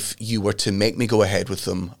if you were to make me go ahead with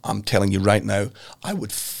them, I'm telling you right now, I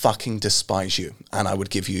would fucking despise you, and I would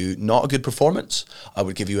give you not a good performance. I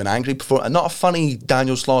would give you an angry performance, not a funny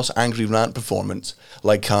Daniel Sloss angry rant performance.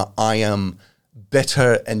 Like I am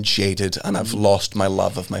bitter and jaded, and I've lost my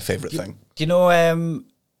love of my favourite thing. Do you know?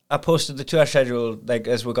 I posted the tour schedule like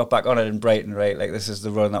as we got back on it in Brighton, right? Like this is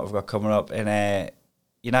the run that we've got coming up, and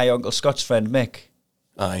you know your Uncle Scott's friend Mick.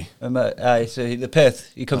 Aye. So the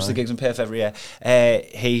Perth. He comes to the gigs in Perth every year.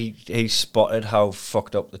 He spotted how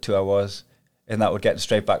fucked up the tour was, and that would get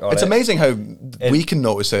straight back on. It's it. amazing how we can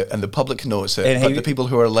notice it and the public can notice it, And but the people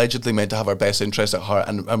who are allegedly meant to have our best interests at heart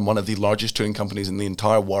and one of the largest touring companies in the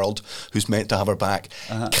entire world who's meant to have our back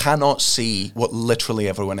cannot see what literally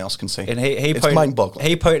everyone else can see. And it's mind-boggling.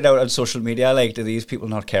 He pointed out on social media, like, do these people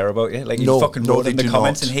not care about you? Like, you fucking wrote in the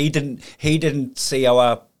comments, and he didn't see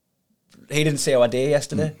our day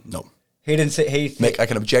yesterday. No. He didn't see. Mick, I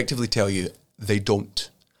can objectively tell you, they don't.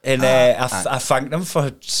 And I thanked him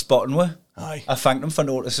for spotting me. Aye. I thanked him for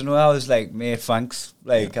noticing me. I was like, mate, thanks.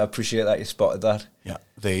 Like, I appreciate that you spotted that. Yeah,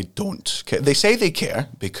 they don't care. They say they care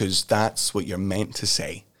because that's what you're meant to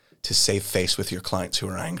say, to save face with your clients who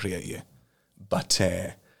are angry at you. But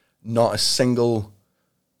not a single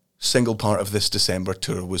part of this December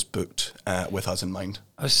tour was booked with us in mind.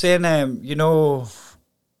 I was saying, you know,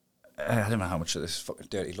 I don't know how much of this is fucking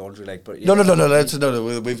dirty laundry, like, but No.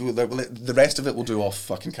 The rest of it we'll do off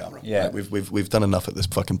fucking camera. Yeah, right? We've done enough at this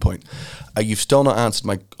fucking point. You've still not answered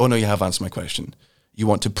my. Oh no, you have answered my question. You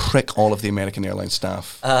want to prick all of the American Airlines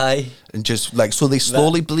staff. Aye. And just like so they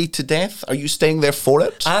slowly bleed to death. Are you staying there for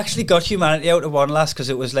it? I actually got humanity out of one last because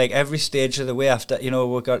it was like every stage of the way after. You know,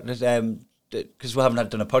 we got because we haven't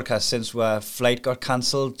done a podcast since our flight got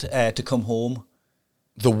cancelled to come home.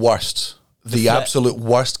 The worst. The absolute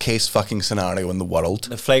worst case fucking scenario in the world.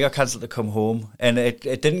 The flight got cancelled to come home, and it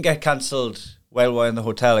didn't get cancelled while we were in the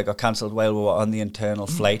hotel. It got cancelled while we were on the internal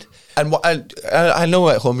flight. And I know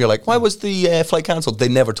at home you're like, why was the flight cancelled? They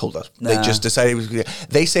never told us. They just decided it was.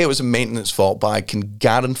 They say it was a maintenance fault, but I can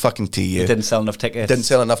guarantee you, They didn't sell enough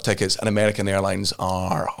tickets. And American Airlines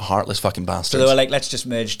are heartless fucking bastards. So they were like, let's just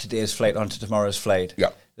merge today's flight onto tomorrow's flight. Yeah.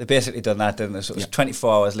 They basically done that, didn't they? So it was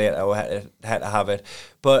 24 hours later we had to have it.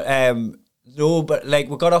 But no, but like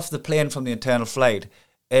we got off the plane from the internal flight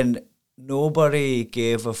and nobody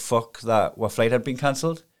gave a fuck that our flight had been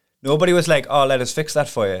cancelled. Nobody was like, oh, let us fix that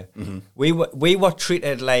for you. Mm-hmm. We were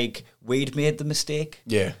treated like we'd made the mistake.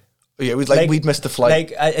 Yeah. Yeah, it was like we'd missed the flight.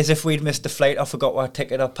 Like as if we'd missed the flight or forgot our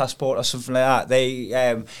ticket or passport or something like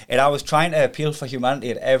that. And I was trying to appeal for humanity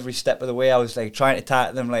at every step of the way. I was like trying to talk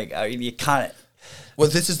to them like, you can't. Well,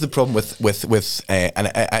 this is the problem with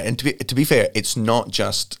and to be fair, it's not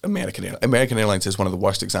just American Airlines. American Airlines is one of the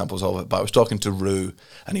worst examples of it. But I was talking to Rue,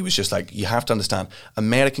 and he was just like, "You have to understand,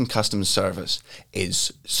 American customs service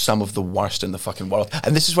is some of the worst in the fucking world."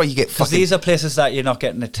 And this is why you get because these are places that you're not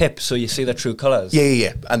getting a tip, so you see their true colours.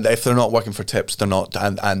 Yeah. And if they're not working for tips, they're not,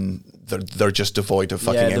 and they're just devoid of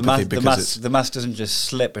fucking empathy because the mask doesn't just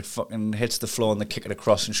slip; it fucking hits the floor and they kick it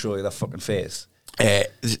across and show you their fucking face.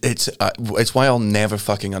 It's why I'll never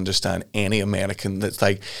fucking understand any American that's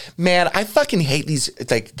like, man, I fucking hate these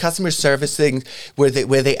like customer service things where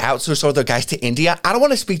they outsource all their guys to India. I don't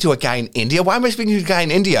want to speak to a guy in India. Why am I speaking to a guy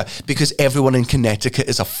in India? Because everyone in Connecticut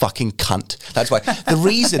is a fucking cunt. That's why.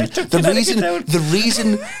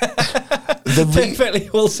 Perfectly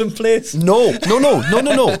wholesome place. No.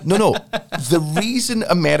 The reason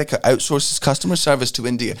America outsources customer service to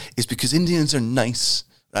India is because Indians are nice.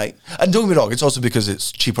 Right, and don't get me wrong, it's also because it's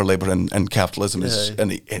cheaper labor and capitalism is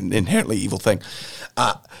an inherently evil thing.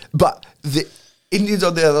 But the Indians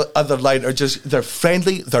on the other line are they're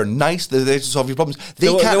friendly, they're nice, they're there to solve your problems. They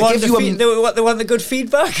want the good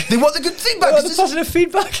feedback. They want the good feedback. They want the positive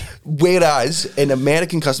feedback. Whereas in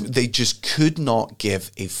American customs, they just could not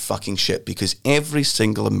give a fucking shit because every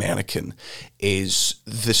single American is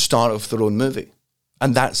the star of their own movie.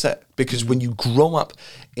 And that's it. Because when you grow up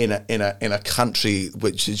in a country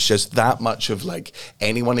which is just that much of like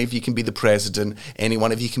any one of you can be the president, any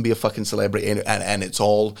one of you can be a fucking celebrity, and it's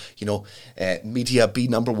all, you know, media be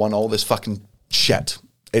number one, all this fucking shit.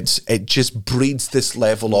 It just breeds this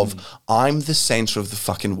level of I'm the center of the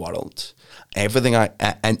fucking world. Everything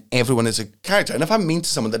and everyone is a character. And if I'm mean to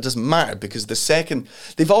someone, that doesn't matter because the second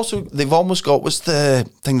they've almost got what's the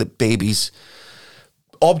thing that babies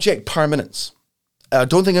object permanence. I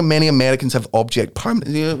don't think many Americans have object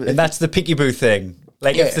permanence. You know, and that's the peekaboo thing.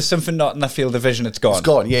 Like, if there's something not in their field of vision, it's gone. It's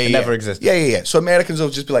gone, It never exists. Yeah. So Americans will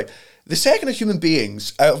just be like, the second a human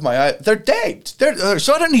being's out of my eye, they're dead.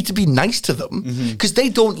 So I don't need to be nice to them because they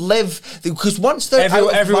don't live. Because once they're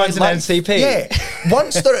everyone's an NCP. Yeah.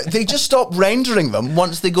 Once they just stop rendering them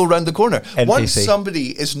once they go round the corner. NPC. Once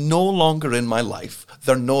somebody is no longer in my life,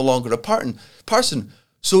 they're no longer a person.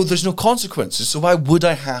 So there's no consequences. So why would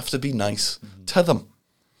I have to be nice to them?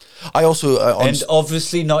 I also... and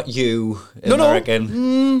obviously not you,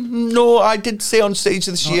 American. No, I did say on stage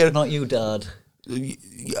this year... Not you, Dad.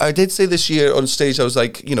 I did say this year on stage, I was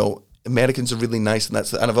like, you know, Americans are really nice, and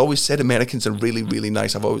I've always said Americans are really, really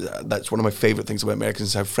nice. That's one of my favorite things about Americans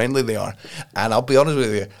is how friendly they are. And I'll be honest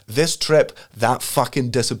with you, this trip that fucking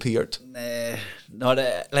disappeared. Not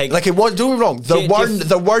like it was. Don't be wrong.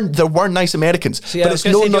 There were nice Americans, so yeah, but it's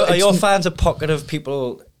no. Are your fans a pocket of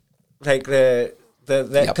people like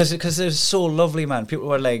because they're so lovely, man. People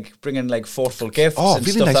were like bringing like thoughtful gifts and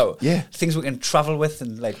really stuff nice. things we can travel with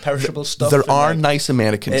and like perishable stuff. There are nice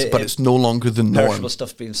Americans, but it's no longer the norm. Perishable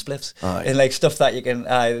stuff being spliffs and like stuff that you can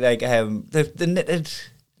the knitted.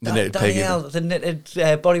 The knitted Peggy. The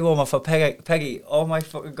knitted body warmer for Peggy. Oh my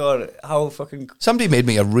fucking god! How fucking... Somebody made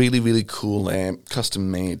me a really, really cool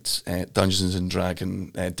custom-made Dungeons and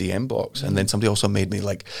Dragon DM box, and then somebody also made me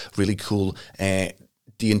like really cool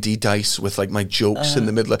D&D dice with like my jokes in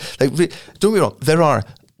the middle. Don't get me wrong. There are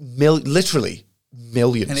literally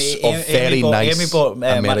millions of very nice. Amy bought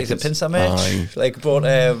Maddie's a pincer merch. Like bought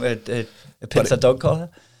a pincer dog collar.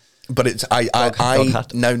 But it's I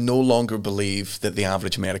now no longer believe that the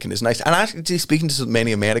average American is nice. And actually speaking to so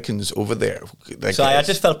many Americans over there, like, so I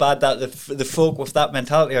just felt bad that the folk with that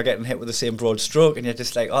mentality are getting hit with the same broad stroke, and you're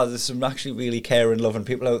just like, oh, there's some actually really caring, loving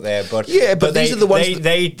people out there. But these are the ones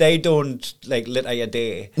they don't like litter your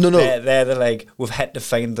day. No. They're like, we've had to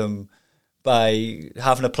find them by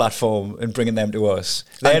having a platform and bringing them to us.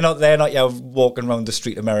 They're not your walking around the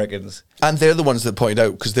street Americans. And they're the ones that point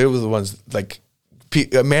out, because they were the ones like.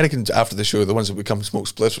 Americans after the show, the ones that would come smoke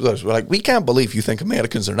splits with us, were like, we can't believe you think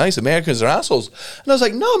Americans are nice. Americans are assholes. And I was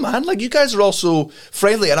like, no, man, like you guys are also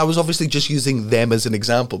friendly. And I was obviously just using them as an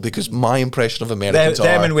example because my impression of Americans are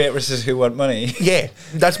them and waitresses who want money. Yeah,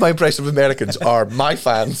 that's my impression of Americans are my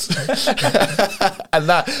fans. And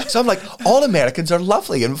so I'm like, all Americans are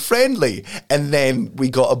lovely and friendly. And then we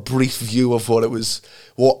got a brief view of what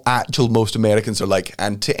actual most Americans are like.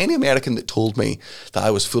 And to any American that told me that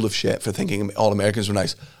I was full of shit for thinking all Americans were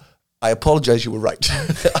nice, I apologize, you were right.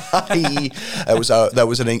 That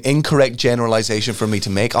was an incorrect generalization for me to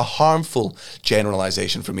make, a harmful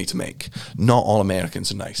generalization for me to make. Not all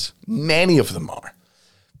Americans are nice. Many of them are.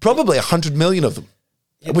 Probably 100 million of them,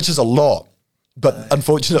 which is a lot. But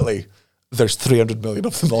unfortunately, there's 300 million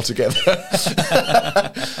of them altogether.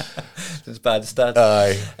 It's bad stats.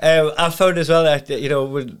 I found as well that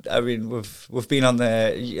we've been on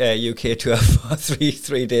the UK tour for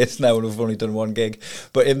three days now, and we've only done one gig.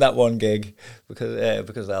 But in that one gig,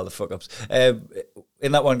 because of all the fuck ups,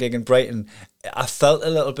 in that one gig in Brighton, I felt a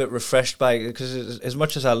little bit refreshed by it because as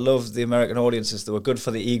much as I love the American audiences, they were good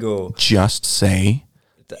for the ego. Just say.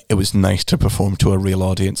 It was nice to perform to a real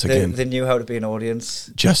audience again. They knew how to be an audience.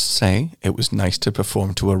 Just say it was nice to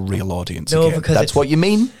perform to a real audience again. Because that's what you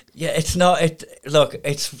mean? Yeah, it's not. It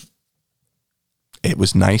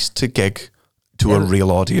was nice to gig to a real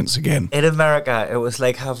audience again. In America, it was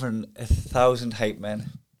like having 1,000 hype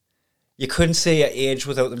men. You couldn't say your age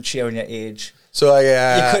without them cheering your age. So I'm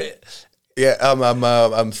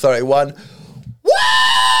 31. Woo!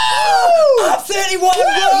 I'm 31.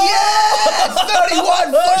 Yeah,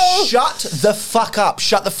 31. Shut the fuck up.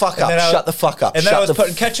 Shut the fuck up. Shut the fuck up. And then I was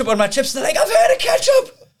putting ketchup on my chips. They're like, I've heard of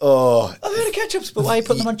ketchup. Oh, I've heard of ketchup, but why are you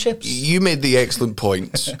putting them on chips? You made the excellent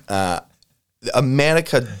point.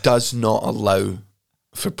 America does not allow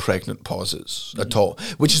for pregnant pauses at all,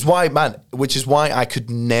 which is why I could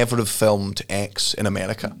never have filmed X in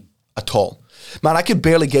America at all. Man, I could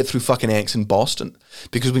barely get through fucking X in Boston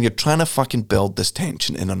because when you're trying to fucking build this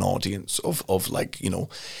tension in an audience of like, you know,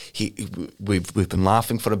 we've been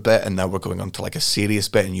laughing for a bit and now we're going on to like a serious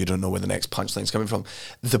bit and you don't know where the next punchline's coming from.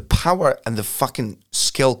 The power and the fucking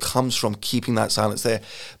skill comes from keeping that silence there.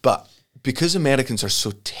 But because Americans are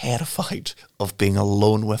so terrified of being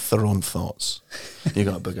alone with their own thoughts, you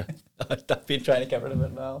got a booger. I've been trying to get rid of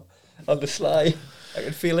it now on the sly. I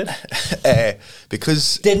can feel it.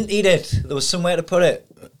 Because didn't eat it. There was somewhere to put it.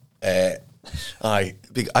 I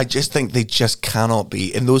just think they just cannot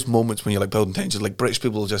be in those moments when you're like building tension. Like British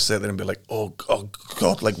people will just sit there and be like, "Oh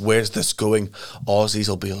God, like where's this going?" Aussies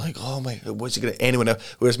will be like, "Oh my, what's he gonna?" Anyone else?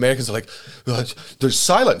 Whereas Americans are like, "There's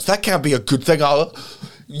silence. That can't be a good thing."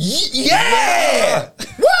 Yeah!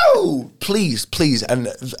 Woo! Please, and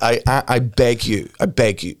I beg you,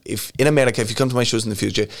 if in America, if you come to my shows in the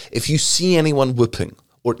future, if you see anyone whooping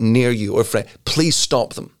or near you or friend, please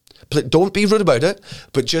stop them. Don't be rude about it,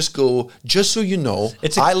 but just go, just so you know,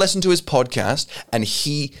 I listen to his podcast and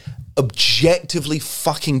he objectively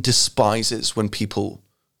fucking despises when people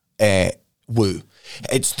woo.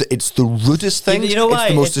 It's the rudest thing. You know why?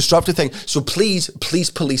 It's the most disruptive thing. So please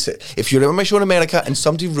police it. If you're on my show in America and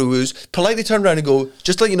somebody woos, politely turn around and go,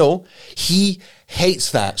 just to let you know, he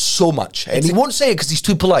hates that so much. And he won't say it because he's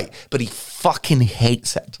too polite, but he fucking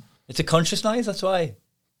hates it. It's a conscious noise, that's why.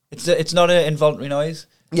 It's not an involuntary noise.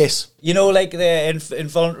 Yes. You know, like the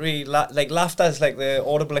involuntary, like laughter is like the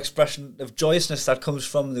audible expression of joyousness that comes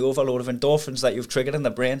from the overload of endorphins that you've triggered in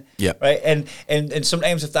the brain. Yeah. Right. And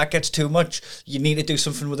sometimes if that gets too much, you need to do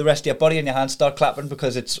something with the rest of your body, and your hands start clapping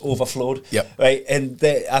because it's overflowed. Yep. Right. And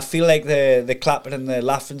I feel like the clapping and the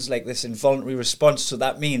laughing's like this involuntary response. So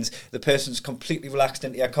that means the person's completely relaxed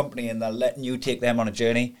into your company, and they're letting you take them on a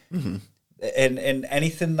journey. Mm-hmm. And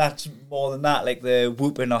anything that's more than that, like the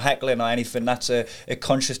whooping or heckling or anything, that's a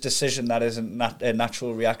conscious decision that isn't a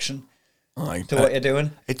natural reaction to what you're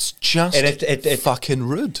doing. It's just fucking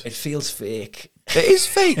rude. It feels fake. It is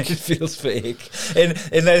fake. It feels fake.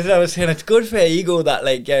 And as I was saying, it's good for your ego that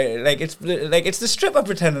it's the stripper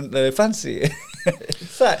pretending to fancy.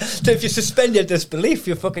 It's that. So if you suspend your disbelief,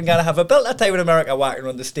 you're fucking gonna have a belt that time in America walking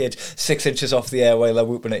around the stage 6 inches off the air while they're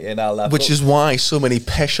whooping at you and all that. Which is why so many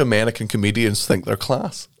pish American comedians think they're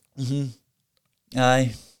class. Mm-hmm.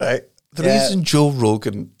 Aye. Right. The reason Joe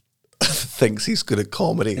Rogan thinks he's good at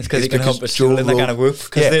comedy it's because he can hump a stool and they're going to whoop.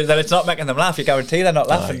 Because then it's not making them laugh. You guarantee they're not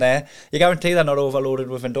laughing there. You guarantee they're not overloaded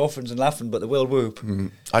with endorphins and laughing, but they will whoop.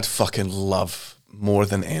 I'd fucking love more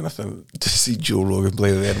than anything to see Joe Rogan play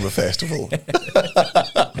at the Edinburgh Festival.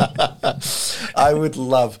 I would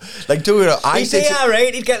love, like, do it. He'd say,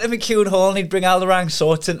 alright, he'd get to McEwen Hall and he'd bring all the rank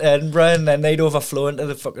sorts into Edinburgh, and then they'd overflow into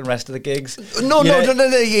the fucking rest of the gigs. No.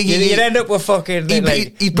 You'd end up with fucking he'd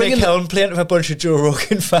Nick Helm playing with a bunch of Joe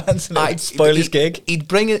Rogan fans, and it'd spoil his gig. He'd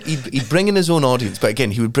bring in his own audience, but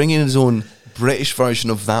again, he would bring in his own British version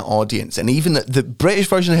of that audience, and even the British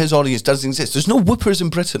version of his audience doesn't exist. There's no whoopers in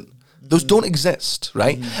Britain. Those don't exist,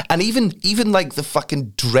 right? And even like the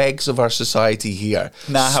fucking dregs of our society here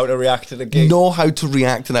know how to react to the gig. Know how to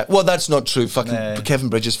react to that. Well, that's not true. Fucking Kevin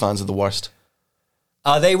Bridges fans are the worst.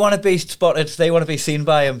 They want to be spotted. They want to be seen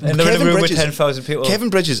by him. And they're in a room with 10,000 people. Kevin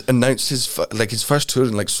Bridges announced his first tour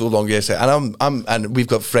in like so long yesterday, and we've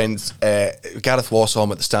got friends. Gareth Waugh saw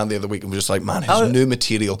him at the stand the other week, and we're just like, man, his new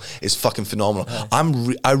material is fucking phenomenal.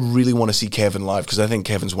 I really want to see Kevin live because I think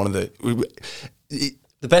Kevin's one of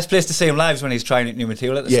the best place to see him live is when he's trying new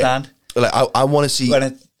material at the stand. Like I want to see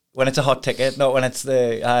when it's a hot ticket, not when it's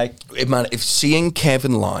the man. If seeing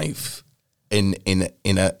Kevin live in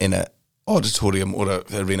a auditorium or an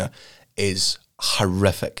arena is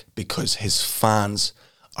horrific because his fans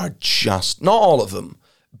are just, not all of them,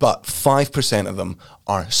 but 5% of them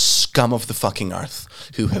are scum of the fucking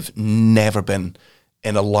earth who have never been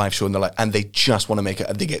in a live show in their life, and they just want to make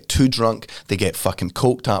it. They get too drunk, they get fucking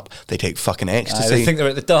coked up, they take fucking ecstasy. They think they're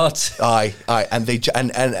at the darts.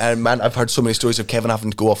 And man, I've heard so many stories of Kevin having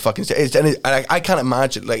to go off fucking stage, and I can't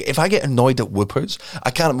imagine. Like, if I get annoyed at whoopers, I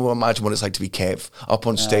can't imagine what it's like to be Kev up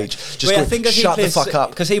on stage. Just shut the fuck up.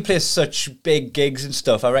 Because he plays such big gigs and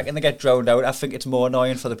stuff. I reckon they get drowned out. I think it's more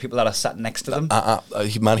annoying for the people that are sat next to them.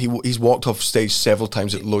 He's walked off stage several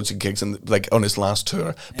times at loads of gigs, and like on his last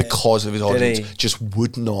tour because of his audience just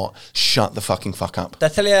would not shut the fucking fuck up. Did I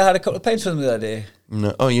tell you I had a couple of pints with him the other day?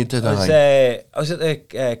 No. Oh, you did. I was at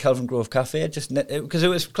the Kelvin Grove Cafe just because it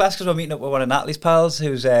was class because we're meeting up with one of Natalie's pals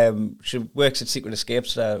who's she works at Secret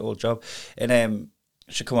Escapes, her old job, and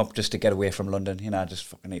she come up just to get away from London. You know, I just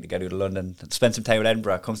fucking need to get out of London and spend some time with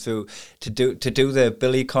Edinburgh. I come through to do the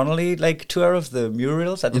Billy Connolly like tour of the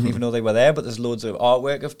murals. I didn't even know they were there, but there's loads of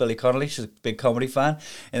artwork of Billy Connolly. She's a big comedy fan,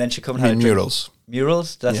 and then she come and had murals.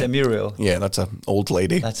 Murals? Did I say Muriel? Yeah, that's an old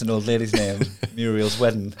lady. That's an old lady's name. Muriel's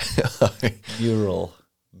wedding. Muriel.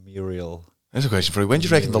 There's a question for you. When do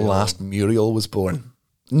you reckon the last Muriel was born?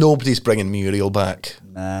 Nobody's bringing Muriel back.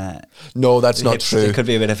 Nah. No, that's not true. It could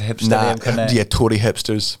be a bit of a hipster name, couldn't it? Yeah, Tory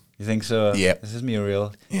hipsters. You think so? Yeah. This is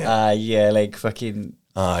Muriel. Yeah. Yeah, like fucking...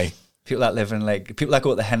 Aye. People that live in, like... People that go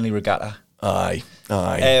to the Henley Regatta. Aye.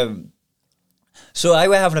 So I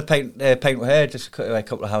were having a pint with her, just a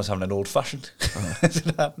couple of hours having an old-fashioned. As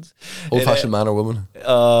it happens. Old-fashioned man or woman?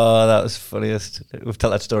 Oh, that was funniest. We've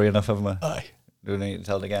told that story enough, haven't we? Aye. Do we need to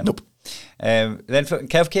tell it again? Nope. Then fucking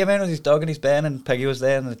Kev came in with his dog and his Ben, and Peggy was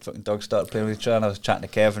there, and the fucking dog started playing with each other, and I was chatting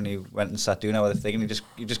to Kev, and he went and sat down with the thing, and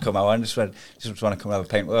he just come out and just want to come and have a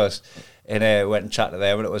pint with us, and went and chatted to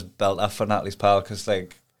them, and it was belt off for Natalie's pal, because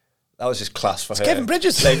like that was just class for her. Kevin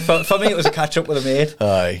Bridges. Like for me, it was a catch up with a mate.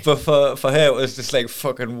 Aye. But for her, it was just like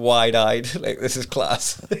fucking wide eyed. Like, this is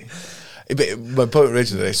class. But my point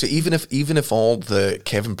originally, so even if all the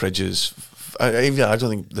Kevin Bridges, I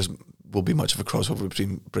don't think will be much of a crossover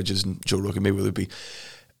between Bridges and Joe Rogan. Maybe there would be.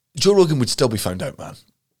 Joe Rogan would still be found out, man.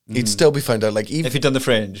 He'd still be found out. Like, even if he'd done the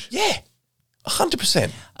Fringe. Yeah,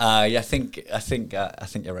 100%. Yeah, I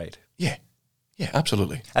think you're right. Yeah,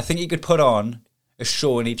 absolutely. I think he could put on a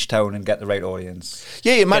show in each town and get the right audience.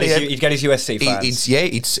 Yeah, man. He'd get his USC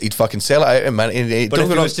fans. He'd fucking sell it out, man. But if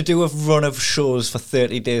he was to do a run of shows for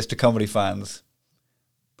 30 days to comedy fans,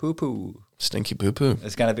 poo-poo. Stinky poo-poo.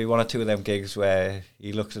 There's going to be one or two of them gigs where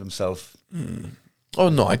he looks at himself. Oh,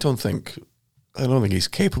 no, I don't think he's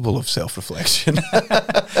capable of self-reflection.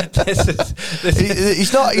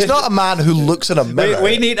 He's not a man who looks in a mirror.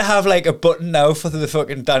 We need to have like a button now for the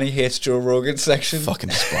fucking Danny hates Joe Rogan section. Fucking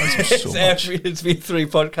despise him so much. It's been 3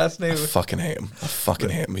 podcasts now. I fucking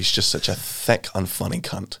hate him. He's just such a thick, unfunny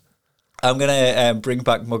cunt. I'm going to bring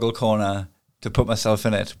back Muggle Corner to put myself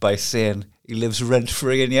in it by saying he lives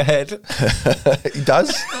rent-free in your head. He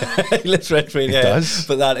does? He lives rent-free in your head. Does?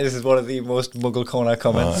 But that is one of the most Muggle Corner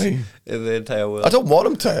comments in the entire world. I don't want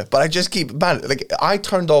him to, but I just keep... Man, like, I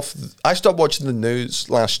stopped watching the news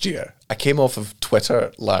last year. I came off of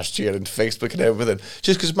Twitter last year and Facebook and everything,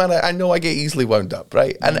 just because, man, I know I get easily wound up,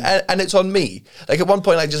 right? And it's on me. Like, at one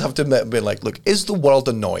point, I just have to admit and be like, look, is the world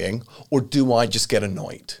annoying, or do I just get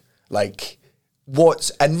annoyed? Like,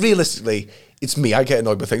 and realistically... It's me. I get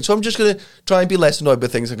annoyed by things. So I'm just going to try and be less annoyed by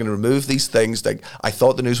things. I'm going to remove these things. Like, I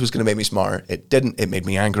thought the news was going to make me smarter. It didn't. It made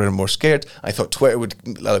me angrier and more scared. I thought Twitter would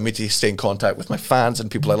allow me to stay in contact with my fans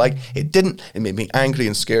and people I like. It didn't. It made me angry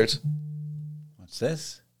and scared. What's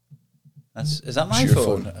this? Is that my It's your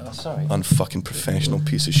phone? Oh, sorry. Unfucking professional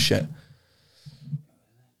piece of shit.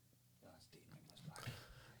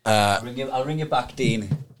 I'll ring you back, Dean.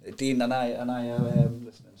 Dean and I are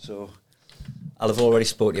listening, so... I'll have already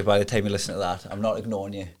spoken to you by the time you listen to that. I'm not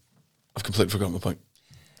ignoring you. I've completely forgotten my point.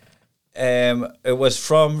 It was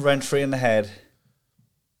from Rent Free in the Head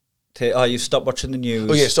to, you stop watching the news.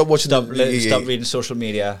 Oh, yeah, stop watching Stop yeah. reading social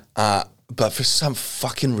media. But for some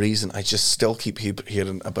fucking reason, I just still keep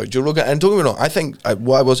hearing about Joe Rogan. And don't get me wrong, I think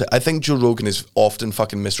Joe Rogan is often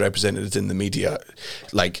fucking misrepresented in the media.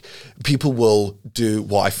 Like, people will do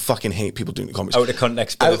what I fucking hate people doing in comics. Out of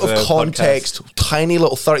context. Out of context, tiny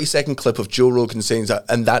little 30-second clip of Joe Rogan saying that,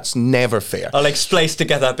 and that's never fair. I'll like splice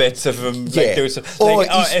together bits of him doing something.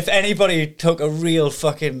 If anybody took a real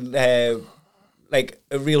fucking... like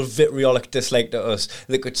a real vitriolic dislike to us,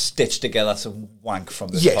 they could stitch together some wank from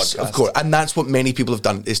this podcast. Yes, of course. And that's what many people have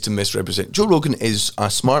done, is to misrepresent. Joe Rogan is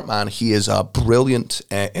a smart man. He is a brilliant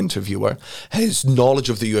interviewer. His knowledge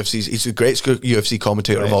of the UFC, he's the greatest UFC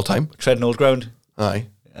commentator of all time. Treading old ground. Aye.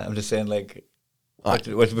 I'm just saying, like,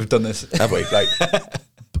 we've done this. Have we? Right.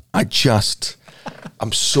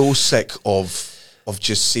 I'm so sick of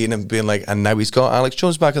just seeing him being like, and now he's got Alex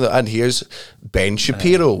Jones back in and here's Ben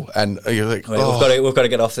Shapiro, and you're like, right, we've got to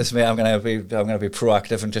get off this, mate. I'm gonna be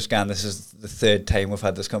proactive and just go. This is the 3rd time we've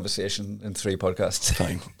had this conversation in 3 podcasts.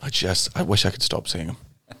 Fine. I wish I could stop saying him.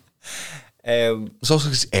 It's also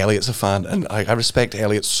because Elliot's a fan, and I respect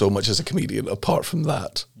Elliot so much as a comedian. Apart from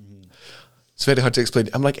that, it's very hard to explain.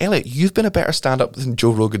 I'm like, Elliot, you've been a better stand-up than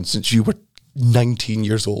Joe Rogan since you were 19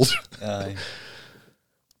 years old.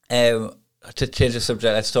 To change the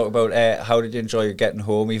subject, let's talk about how did you enjoy getting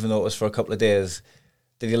home, even though it was for a couple of days?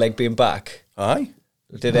 Did you like being back? Aye.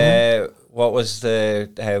 What was Ray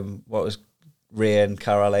and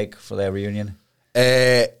Cara like for their reunion?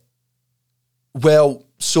 Well,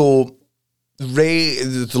 so Ray,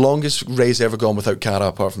 the longest Ray's ever gone without Cara,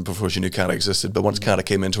 apart from before she knew Cara existed. But once Cara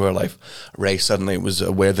came into her life, Ray suddenly was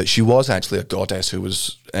aware that she was actually a goddess who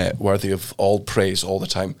was worthy of all praise all the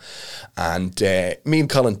time. And me and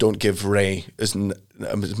Cullen don't give Ray as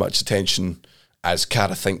much attention as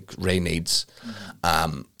Cara think Ray needs.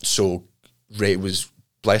 So Ray was,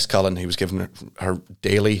 bless Cullen, he was giving her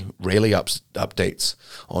daily Rayleigh updates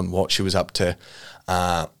on what she was up to.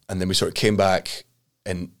 And then we sort of came back,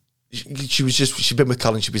 and she'd been with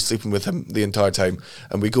Cullen, she'd be sleeping with him the entire time,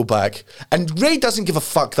 and we go back, and Ray doesn't give a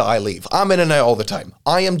fuck that I leave. I'm in and out all the time.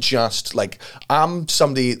 I am just like, I'm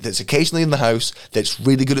somebody that's occasionally in the house that's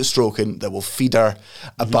really good at stroking, that will feed her,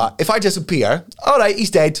 but if I disappear, all right, he's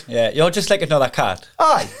dead. Yeah, you're just like another cat.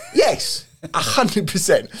 Aye, yes.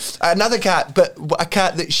 100%. Another cat, but a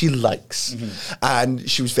cat that she likes. And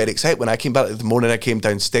she was very excited when I came back the morning I came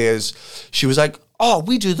downstairs. She was like, oh,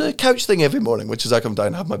 we do the couch thing every morning, which is I come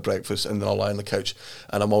down, have my breakfast, and then I'll lie on the couch.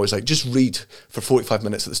 And I'm always like, just read for 45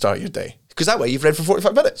 minutes at the start of your day. Because that way you've read for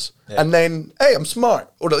 45 minutes. Yeah. And then, hey, I'm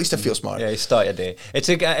smart. Or at least I feel smart. Yeah, you start your day. It's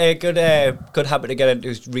a good habit to get into,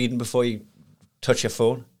 is reading before you touch your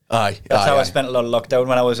phone. Aye. That's how I spent a lot of lockdown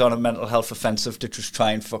when I was on a mental health offensive to just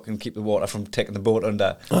try and fucking keep the water from taking the boat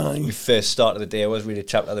under. We first started the day, I was reading a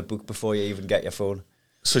chapter of the book before you even get your phone.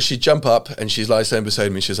 So she'd jump up and she lies down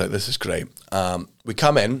beside me. She's like, this is great. We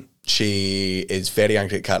come in. She is very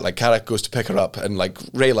angry at Kat. Like, Kat goes to pick her up, and like,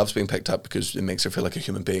 Ray loves being picked up because it makes her feel like a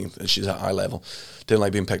human being, and she's at eye level. Didn't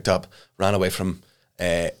like being picked up. Ran away from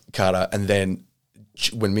Cara, and then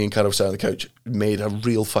when me and Cara were sat on the couch, made a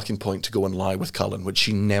real fucking point to go and lie with Cullen, which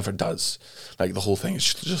she never does. Like, the whole thing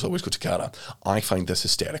is just always go to Cara. I find this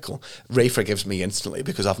hysterical. Ray forgives me instantly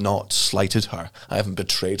because I've not slighted her. I haven't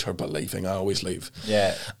betrayed her by leaving. I always leave.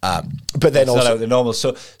 Yeah. But then It's also... not out the normal.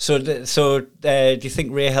 So do you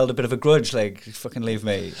think Ray held a bit of a grudge? Like, fucking leave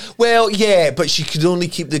me? Well, yeah, but she could only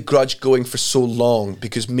keep the grudge going for so long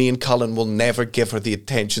because me and Cullen will never give her the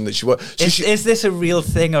attention that she wants. So Is this a real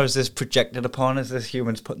thing, or is this projected upon? Is this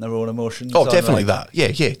humans putting their own emotions? Oh, on, definitely like- that. Yeah,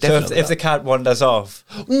 definitely. So if the cat wanders off,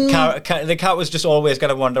 the cat was just always going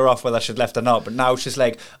to wander off whether she'd left or not. But now she's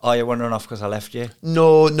like, "Oh, you're wandering off because I left you."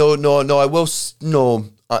 No. I will. No,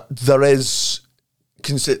 there is.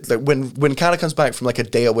 Like when Cara comes back from like a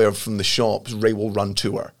day away from the shops, Ray will run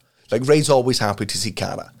to her. Like, Ray's always happy to see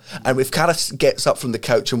Cara, and if Cara gets up from the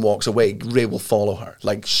couch and walks away, Ray will follow her.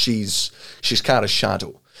 Like, she's Cara's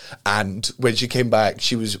shadow. And when she came back,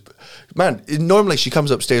 she was, man, normally she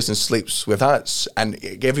comes upstairs and sleeps with us, and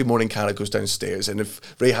every morning Cara goes downstairs, and if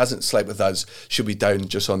Ray hasn't slept with us, she'll be down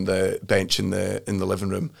just on the bench in the living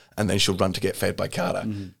room, and then she'll run to get fed by Cara.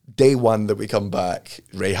 Mm-hmm. Day one that we come back,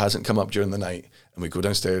 Ray hasn't come up during the night, and we go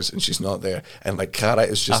downstairs and she's not there, and like Cara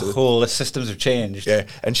is just The systems have changed. yeah,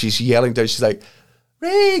 and she's yelling down, she's like,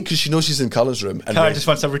 Ray, because she knows she's in Cullen's room, and Cara Ray, just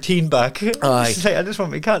wants a routine back. Aye. She's like, I just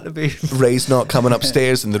want my cat to be. Ray's not coming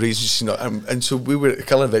upstairs, and the reason she's not, and so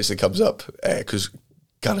Cullen eventually comes up because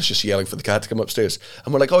Cara's just yelling for the cat to come upstairs,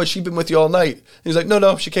 and we're like, oh, has she been with you all night? And he's like,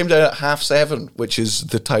 no, she came down at 7:30, which is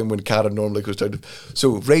the time when Cara normally goes down.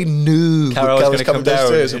 So Ray knew Cara was going to come down,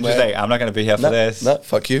 downstairs, and and she's went, like, I'm not going to be here for this. Nah,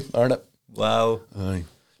 fuck you, aren't it? Wow. Aye.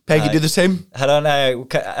 Peggy, do the same. Hold on, I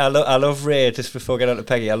love Ray. Just before getting on to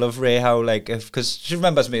Peggy, I love Ray. How because she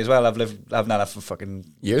remembers me as well. I've known her for fucking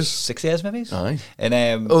Years? 6 years maybe. Aye.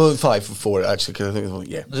 And 5 or 4 actually. Cause I think it was,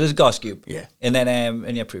 yeah. This is Goscube. Yeah. And then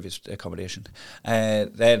in your previous accommodation,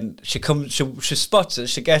 then she comes. She spots it.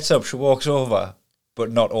 She gets up. She walks over,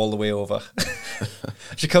 but not all the way over.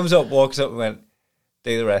 She comes up, walks up, and went,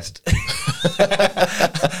 "Do the rest."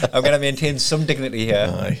 I'm going to maintain some dignity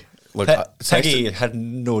here. Aye. Look, Peggy had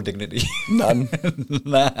no dignity. None.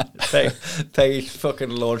 Nah, Peggy fucking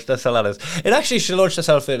launched herself at us. It actually, she launched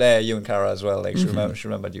herself at you and Cara as well. Like she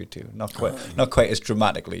remembered you too. Not quite as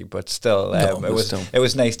dramatically, but still, it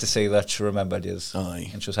was nice to see that she remembered us. Aye.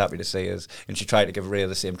 And she was happy to see us. And she tried to give Ray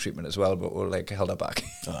the same treatment as well, but we like held her back.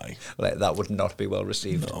 Aye. Like that would not be well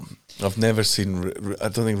received. I've never seen. I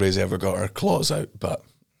don't think Ray's ever got her claws out, but.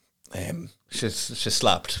 She's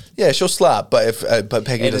slapped. Yeah, she'll slap, but but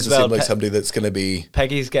Peggy And doesn't as well, seem like somebody that's going to be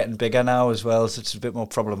Peggy's getting bigger now as well, so it's a bit more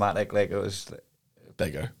problematic. Like it was.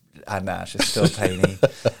 bigger. And nah, she's still tiny.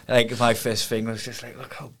 Like my first thing was just like,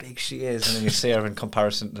 look how big she is, and then you see her in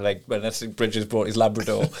comparison to like when Bridges brought his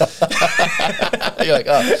Labrador. You're like,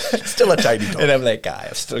 oh, still a tiny dog. And I'm like,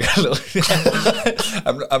 I've still got a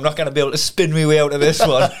little. I'm not going to be able to spin my way out of this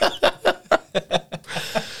one.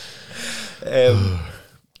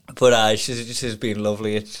 But she's been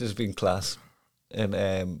lovely. It's just been class,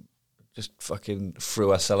 and just fucking threw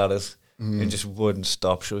herself at us and just wouldn't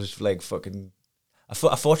stop. She was like fucking. I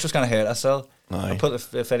thought she was going to hurt herself. Aye. I put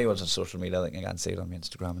if anyone's on social media, I think I can see it on my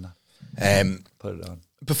Instagram and that. Put it on.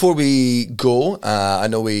 Before we go, I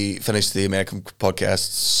know we finished the American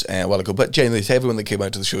podcasts a while ago, but genuinely, to everyone that came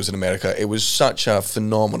out to the shows in America, it was such a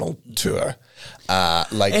phenomenal tour.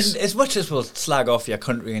 Like, And as much as we'll slag off your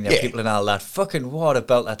country and your Yeah. people and all that, fucking what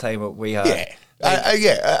about that time that we had? yeah.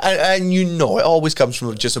 And you know, it always comes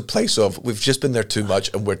from just a place of we've just been there too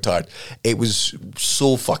much and we're tired. It was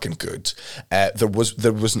so fucking good. There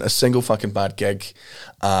wasn't a single fucking bad gig.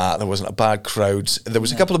 There wasn't a bad crowd. There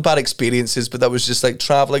was a couple of bad experiences, but that was just like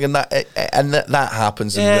traveling, and that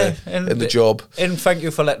happens in the job. And thank you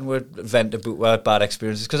for letting we vent about our bad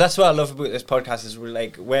experiences, because that's what I love about this podcast is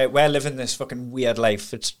we're living this fucking weird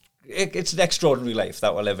life. It's an extraordinary life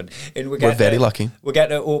that we're living. And We're very lucky. We get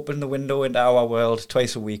to open the window into our world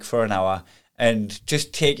twice a week for an hour and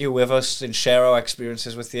just take you with us and share our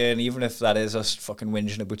experiences with you. And even if that is us fucking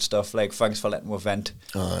whinging about stuff, like, thanks for letting us vent.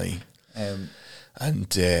 Aye. Um, And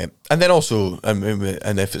then also, I mean,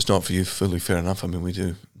 and if it's not for you, fully fair enough. I mean, we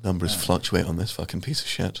do numbers fluctuate on this fucking piece of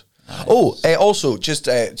shit. Also, just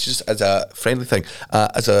as a friendly thing,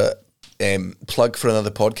 as a plug for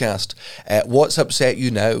another podcast, What's Upset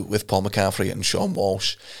You Now with Paul McCaffrey and Sean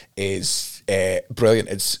Walsh is brilliant.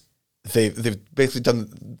 It's they've basically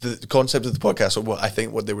done the concept of the podcast, or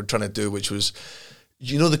what they were trying to do, which was,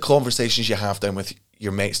 you know, the conversations you have down with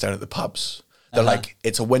your mates down at the pubs. They're like,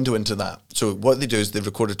 it's a window into that. So what they do is they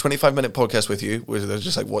record a 25-minute podcast with you, where they're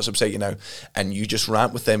just like, what's upset you now? And you just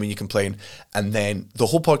rant with them and you complain. And then the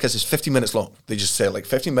whole podcast is 50 minutes long. They just say like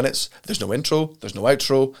 15 minutes. There's no intro. There's no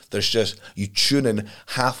outro. There's just, you tune in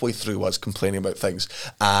halfway through us complaining about things.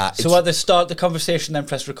 So what, they start the conversation, then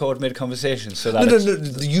press record mid-conversation? So that No.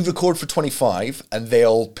 You record for 25 and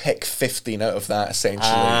they'll pick 15 out of that essentially.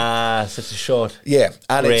 So it's a short. Yeah,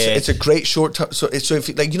 and Great. it's a great short. So if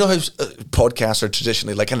you, like, you know how podcasts are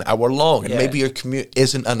traditionally like an hour long, and Yeah. maybe your commute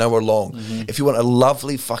isn't an hour long. If you want a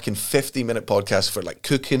lovely fucking 50-minute podcast for like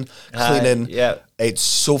cooking, cleaning, yeah. it's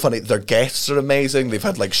so funny. Their guests are amazing. They've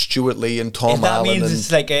had like Stuart Lee and Tom That Allen. means and,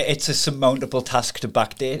 it's like it's a surmountable task to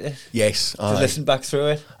backdate it, yes, to listen back through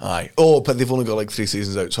it. Aye. Oh, but they've only got like 3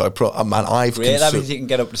 seasons out, so I've Great, that consumed- means you can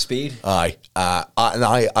get up to speed. Aye,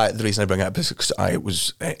 and the reason I bring it up is because I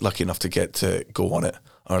was lucky enough to get to go on it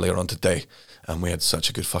earlier on today, and we had such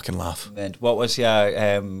a good fucking laugh. And what was your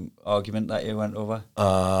argument that you went over?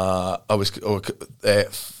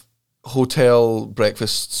 Hotel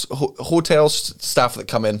breakfasts, staff that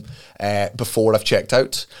come in before I've checked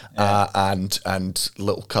out, and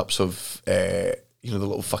little cups of the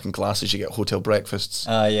little fucking glasses you get at hotel breakfasts.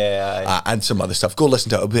 And some other stuff. Go listen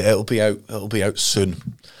to it. It'll be out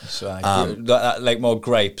soon. So like more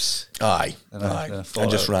grapes. Aye, And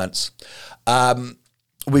and just rants.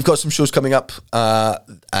 We've got some shows coming up,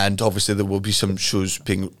 and obviously there will be some shows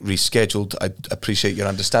being rescheduled. I appreciate your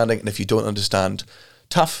understanding, and if you don't understand,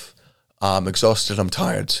 tough. I'm exhausted. I'm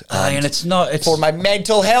tired. And it's not. It's for my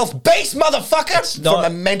mental health, base motherfucker. It's not- for my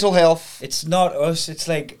mental health. It's not us. It's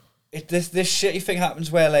like this shitty thing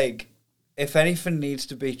happens where like if anything needs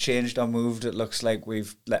to be changed or moved, it looks like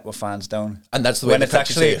we've let our fans down. And that's the way when the it's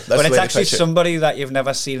pictures actually say it. That's the way they pitch it. somebody that you've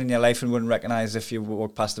never seen in your life and wouldn't recognise if you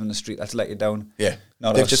walked past them in the street. That's let you down. Yeah,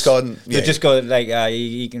 Not they've us. just gone. They've just got like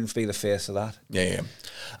you can be the face of that. Yeah.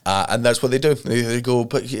 And that's what they do. They go,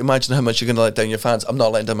 but imagine how much you're going to let down your fans. I'm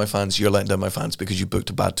not letting down my fans. You're letting down my fans because you booked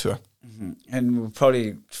a bad tour. And we'll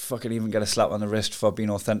probably fucking even get a slap on the wrist for being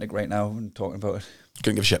authentic right now and talking about it.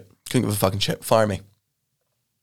 Couldn't give a shit. Couldn't give a fucking shit. Fire me.